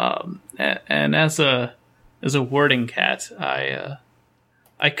 and as a warding cat, I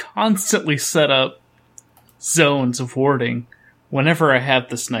constantly set up zones of warding whenever I have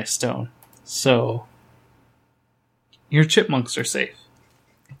this nice stone. So your chipmunks are safe.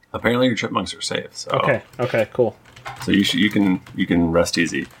 Apparently, your chipmunks are safe. So. Okay, cool. So you can rest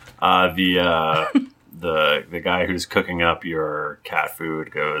easy. The guy who's cooking up your cat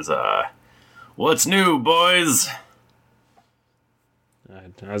food goes, "What's new, boys?"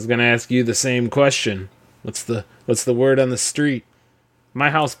 I was gonna ask you the same question. What's the word on the street? My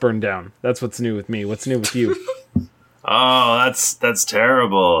house burned down. That's what's new with me. What's new with you? Oh, that's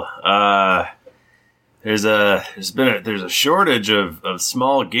terrible. There's a shortage of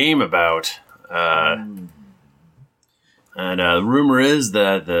small game about, and the rumor is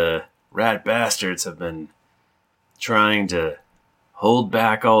that the rat bastards have been trying to hold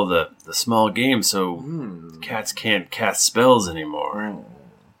back all the small game so cats can't cast spells anymore.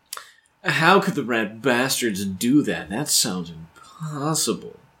 How could the rat bastards do that? That sounds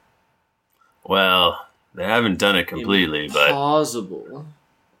impossible. Well, they haven't done it completely, but Impossible.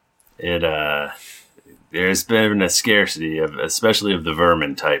 there's been a scarcity especially of the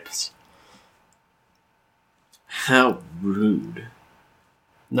vermin types. How rude.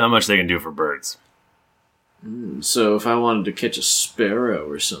 Not much they can do for birds. So if I wanted to catch a sparrow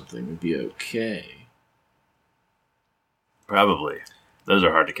or something, it'd be okay. Probably. Those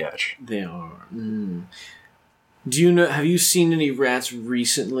are hard to catch. They are. Do you know? Have you seen any rats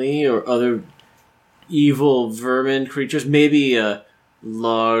recently, or other evil vermin creatures? Maybe a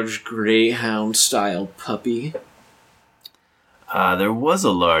large greyhound-style puppy. There was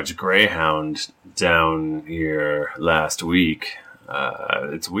a large greyhound down here last week.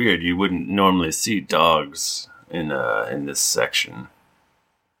 It's weird. You wouldn't normally see dogs in this section.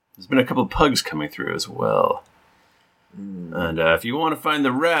 There's been a couple of pugs coming through as well. And if you want to find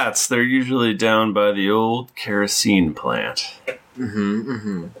the rats, they're usually down by the old kerosene plant.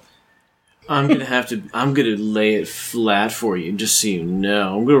 I'm gonna lay it flat for you, just so you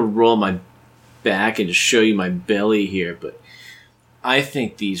know. I'm gonna roll my back and just show you my belly here, but I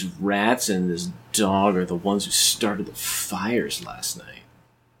think these rats and this dog are the ones who started the fires last night.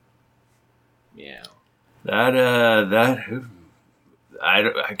 Yeah.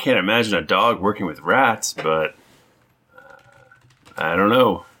 I can't imagine a dog working with rats, but I don't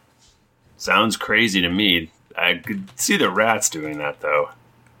know. Sounds crazy to me. I could see the rats doing that, though.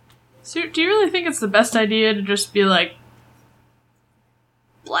 So, do you really think it's the best idea to just be like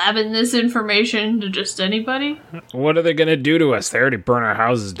blabbing this information to just anybody? What are they gonna do to us? They already burn our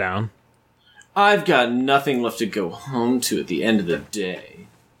houses down. I've got nothing left to go home to at the end of the day.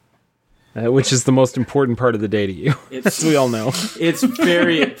 Which is the most important part of the day to you, as we all know. It's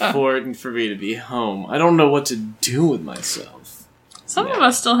very important for me to be home. I don't know what to do with myself. Some of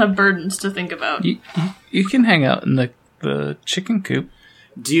us still have burdens to think about. You can hang out in the chicken coop.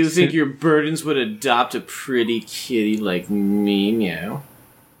 Do you think your burdens would adopt a pretty kitty like me, meow?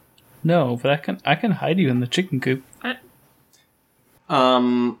 No, but I can hide you in the chicken coop.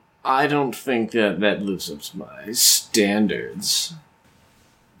 I don't think that lives up to my standards.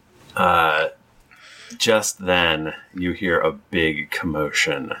 Just then, you hear a big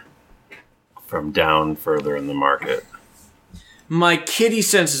commotion from down further in the market. My kitty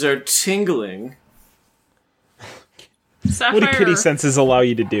senses are tingling. Sapphire, What do kitty senses allow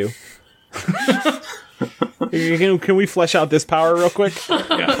you to do? Can we flesh out this power real quick? They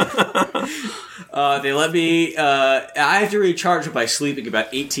let me. I have to recharge it by sleeping about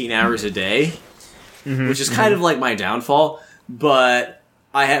 18 hours a day, which is kind of like my downfall. But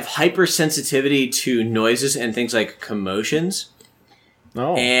I have hypersensitivity to noises and things like commotions.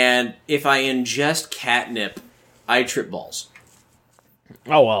 Oh. And if I ingest catnip, I trip balls.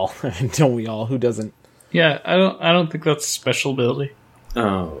 Oh well, don't we all? Who doesn't? Yeah, I don't think that's a special ability.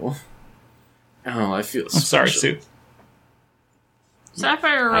 Oh, I feel. I'm sorry, Sue.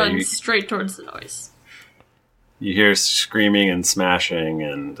 Sapphire runs you- straight towards the noise. You hear screaming and smashing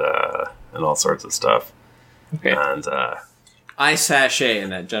and all sorts of stuff. Okay. And I sashay in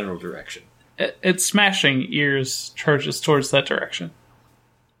that general direction. It's smashing. Ears charges towards that direction.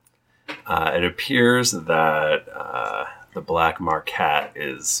 it appears that the Black Marquette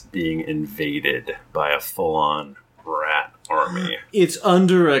is being invaded by a full-on rat army. It's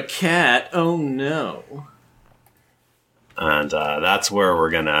under a cat. Oh no. And that's where we're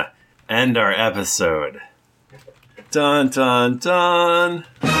going to end our episode. Dun, dun, dun.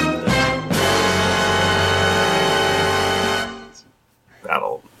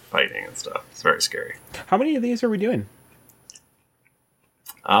 Battle, fighting, and stuff. It's very scary. How many of these are we doing?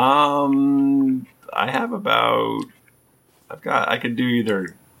 I have about... I could do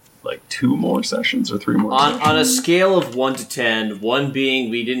either like 2 more sessions or 3 more sessions. On a scale of 1 to 10, 1 being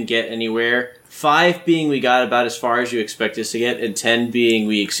we didn't get anywhere, 5 being we got about as far as you expect us to get, and 10 being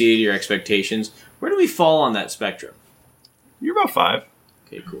we exceeded your expectations, where do we fall on that spectrum? You're about 5.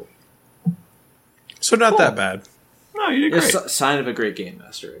 Okay, cool. So not that bad. No, you did great. It's a sign of a great game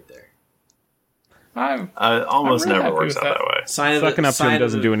master right there. Almost I'm really never happy works with out that. that way. Sign of Sucking up to him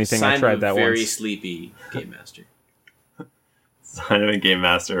doesn't do anything. I tried that very once. sleepy game master. Sign of a game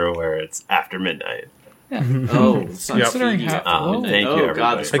master where it's after midnight. Oh, it's not Considering sleepy. how- Thank Oh, you, God,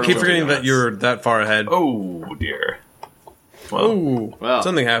 everybody. this I keep forgetting that Yes. you're that far ahead. Oh, dear. Well, Oh, Well.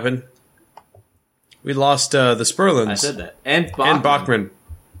 something happened. We lost the Sperlins. I said that. And Bachman. And Bachman.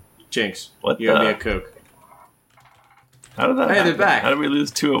 Jinx, What you owe me the- a Coke. how did that Hey, they're happen? back. How did we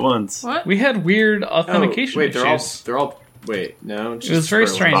lose 2 at once? What? We had weird authentication wait, issues. they're all. Wait, no. It was very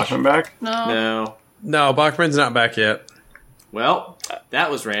strange. Bachman back? No. No. No, Bachman's not back yet. Well, that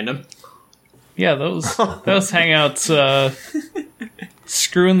was random. Yeah, those hangouts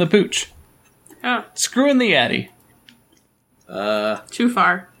screwing the pooch. Oh, Screwing the Addy. too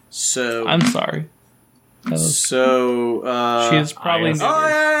far. So. I'm sorry. That was, So. she is probably I- needed. Oh, That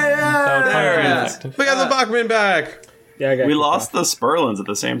yeah, would probably be there it is. effective. We got the Bachman back. Yeah, I got We lost the Sperlins at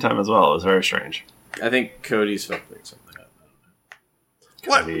the same time as well. It was very strange. I think Cody's fucking something up.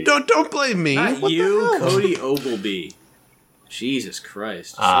 What? Cody. Don't blame me. Not What you, the hell? Cody Ogleby. Jesus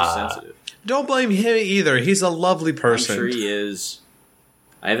Christ, so sensitive. Don't blame him either. He's a lovely I'm person. sure he is.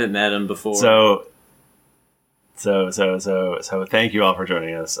 I haven't met him before. So thank you all for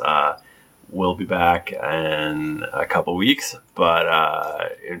joining us. We'll be back in a couple weeks, but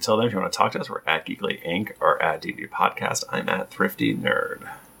until then, if you want to talk to us, we're at Geekly Inc. or at DD Podcast. I'm at Thrifty Nerd.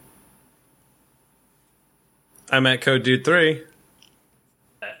 I'm at Code Dude 3.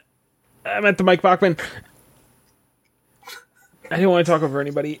 I'm at the Mike Bachman. I didn't want to talk over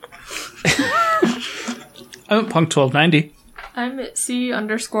anybody. I'm at Punk 1290. I'm at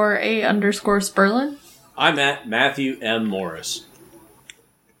C_A_Sperlin. I'm at Matthew M. Morris.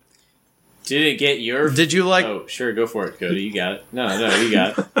 Did it get your... Did you like? Oh, sure, go for it, Cody. You got it. No, you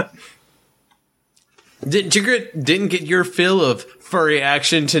got it. Didn't get your fill of furry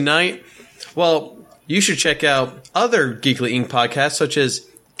action tonight? Well, you should check out other Geekly Inc. podcasts such as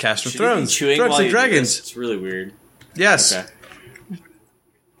Cast of Should you be Thrones, chewing Drugs while and you do Dragons. this? It's really weird. Yes, Okay.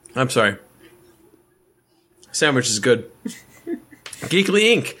 I'm sorry. Sandwich is good.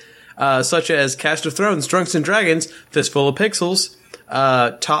 Geekly Inc., such as Cast of Thrones, Drunks and Dragons, Fistful of Pixels,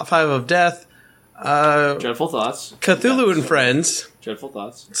 Top 5 of Death, Dreadful Thoughts. Cthulhu and Friends, Dreadful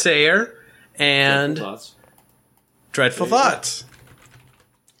Thoughts. Sayer, and Dreadful Thoughts. Dreadful Thoughts.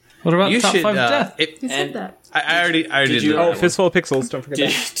 What about You Top should. 5 Death? Who And- said that? I already Did did you- that. Oh, one. Fistful of Pixels. Don't forget Did,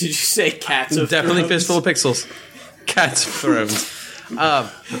 that. did you say Cats of Definitely Thrones? Fistful of Pixels. Cats of Thrones.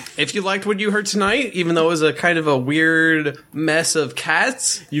 If you liked what you heard tonight, even though it was a kind of a weird mess of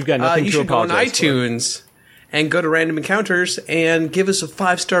cats, You've got nothing you to should go on apologize for. iTunes and go to Random Encounters and give us a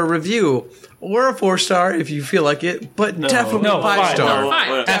 5-star review or a 4-star if you feel like it, but definitely No, 5-star. no,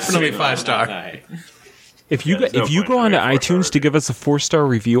 Fine. Definitely 5-star. Alright. If you There's no if you point go in onto having a 4-star. iTunes to give us a 4-star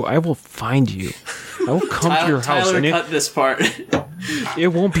review, I will find you. I will come to your house, Tyler and cut this part. it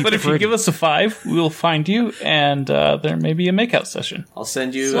won't be. But if you pretty. give us a 5, we will find you, and there may be a makeout session. I'll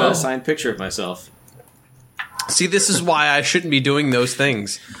send you So- a signed picture of myself. See, this is why I shouldn't be doing those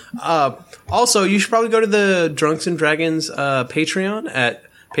things. Also, you should probably go to the Drunks and Dragons Patreon at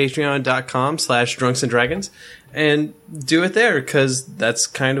patreon.com/drunksanddragons and do it there, because that's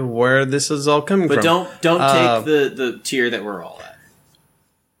kind of where this is all coming But from. don't take the tier that we're all at.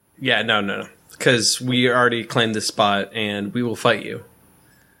 Yeah, no. Because we already claimed this spot, and we will fight you.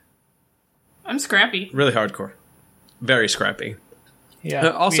 I'm scrappy. Really hardcore. Very scrappy. Yeah.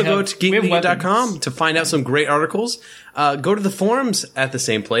 Also, we go have- to we have geeklyinc.com weapons. to find out some great articles. Go to the forums at the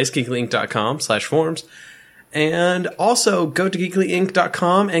same place, geeklyinc.com/forums. And also go to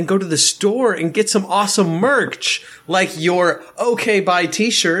geeklyinc.com and go to the store and get some awesome merch, like your OK Bye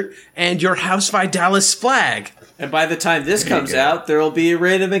t-shirt and your House Vidalis flag. And by the time this comes out, there will be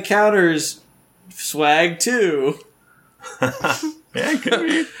Random Encounters swag too. Yeah, it could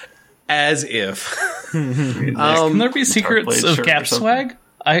be. As if. Can there be secrets plate of shirt Cap or something? swag?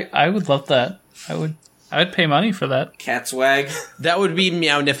 I would love that. I'd pay money for that. Cat swag, That would be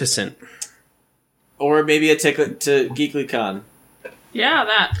meownificent. or maybe a ticket to GeeklyCon. Yeah,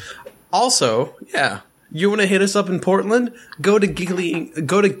 that. Also, yeah, you want to hit us up in Portland? Go to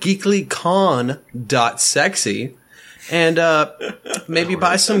geeklycon.sexy and maybe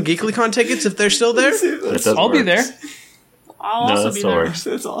buy some GeeklyCon tickets if they're still there. That does I'll be work. there. I'll No, also that be still there. works.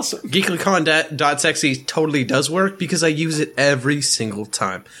 That's awesome. GeeklyCon.sexy totally does work because I use it every single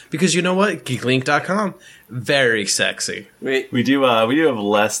time. Because you know what? Geeklink.com, very sexy. Wait, We do have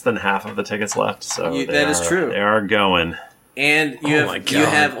less than half of the tickets left, so That is true. They are going. and you Oh my have God. you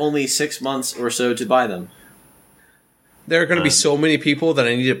have only 6 months or so to buy them. There are going to be so many people that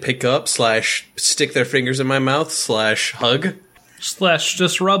I need to pick up / stick their fingers in my mouth / hug. /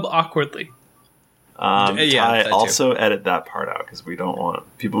 just rub awkwardly. Yeah, I that too. also edit that part out because we don't want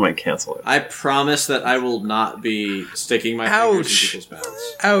people might cancel it. I promise that I will not be sticking my fingers in Ouch. people's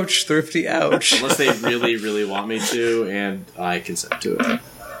mouths. Ouch, Thrifty, ouch. Unless they really, really want me to, and I consent to it.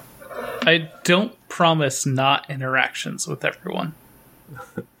 I don't promise not interactions with everyone.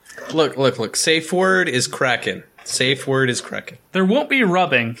 Look. Safe word is Kraken. Safe word is Kraken. There won't be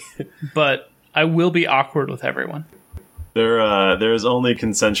rubbing, but I will be awkward with everyone. There is only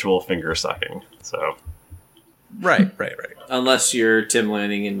consensual finger sucking. So Right. Unless you're Tim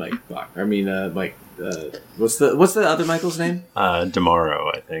Lanning and Mike Bach. I mean, Mike. What's the other Michael's name?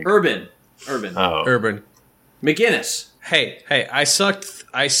 tomorrow, I think. Urban. Oh, Urban. McGinnis. Hey, I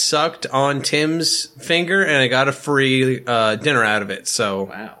sucked on Tim's finger and I got a free dinner out of it. So,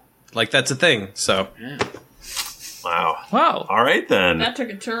 Wow. that's a thing. So, wow. Wow. All right then. That took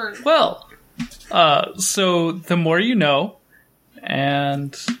a turn. Well, so the more you know,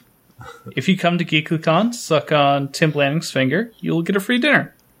 and if you come to GeeklyCon, suck on Tim Lanning's finger, you'll get a free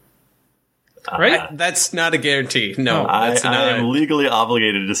dinner. Right? that's not a guarantee. No, I that's not. am legally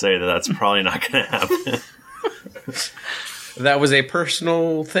obligated to say that that's probably not going to happen. That was a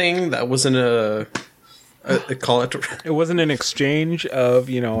personal thing. That wasn't a call it. It wasn't an exchange of,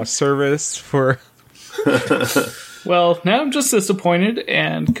 a service for. Well, now I'm just disappointed,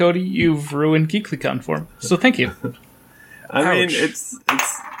 and Cody, you've ruined GeeklyCon for me. So thank you. I mean, Ouch. it's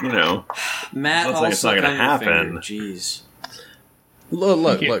Matt Looks like it's not also gonna happen. Jeez.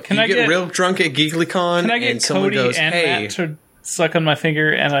 Look. Can You I get get- real drunk at GeeklyCon, Can I and get someone Cody goes, and "Hey, Matt to suck on my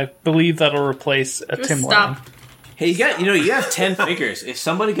finger, and I believe that'll replace a Just Tim stop. Lanning. Hey, you have 10 fingers. If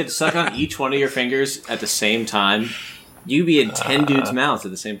somebody could suck on each one of your fingers at the same time, you'd be in 10 dudes' mouths at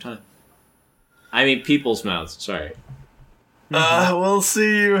the same time. I mean, people's mouths. Sorry. we'll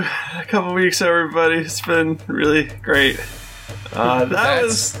see you in a couple weeks, everybody. It's been really great.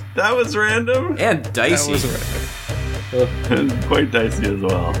 That was random And that dicey. was and quite dicey as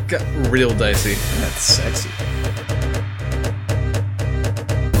well. got real dicey." That's sexy.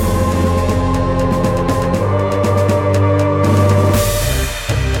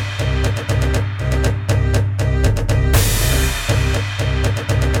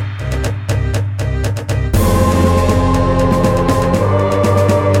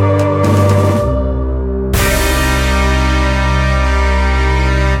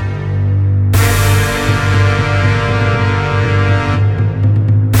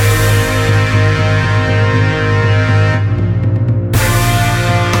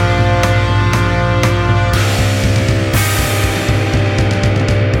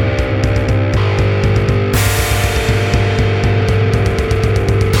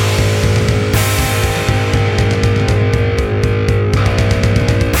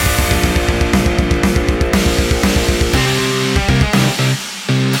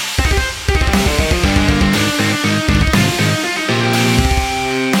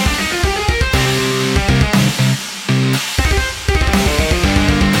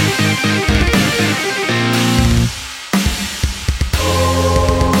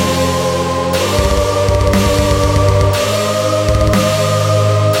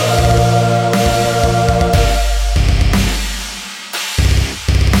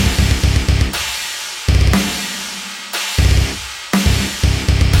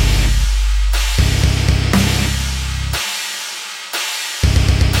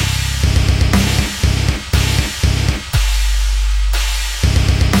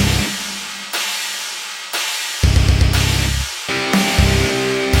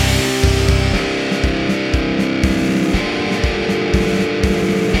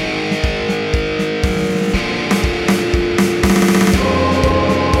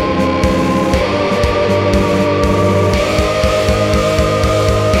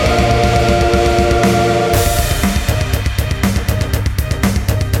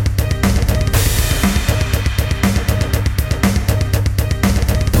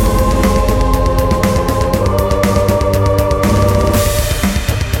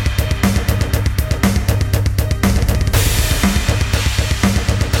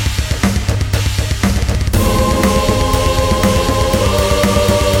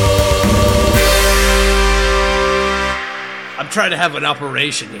 trying to have an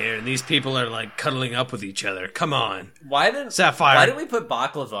operation here, and these people are like cuddling up with each other. Come on, Why did Sapphire. Why did we put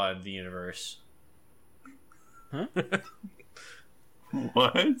baklava in the universe?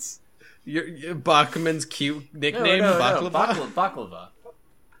 What? Your Bachman's cute nickname, No, Baklava? baklava.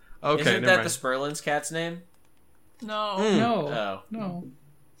 Okay, Isn't never that mind. the Sperlin's cat's name? No. No. Oh, No.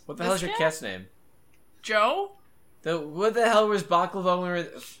 what the hell is This your cat? cat's name? Joe? What the hell was baklava when we were?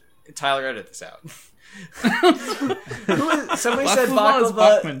 Tyler, edit this out. Somebody said Baklava is baklava.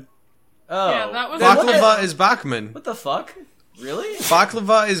 Bachman. Oh, Yeah, that was- Then what the- Baklava is Bachman. What the fuck? Really?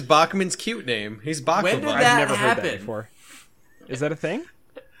 Baklava is Bachman's cute name. He's Baklava. When did I've that never heard happen? that before. Is that a thing?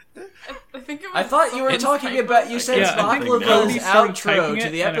 I think it was I thought you were something talking typo. about. You said Yeah, I think baklava's Cody started outro typing to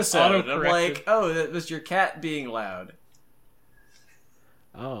it the and it episode. I'm auto-corrected. like, oh, that was your cat being loud.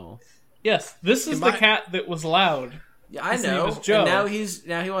 Oh. Yes, this is the might- cat that was loud. Yeah, I His name know. is Joe. And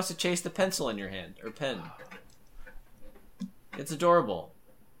now he wants to chase the pencil in your hand or pen. It's adorable.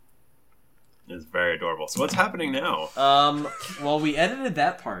 It's very adorable. So what's happening now? Well, we edited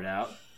that part out.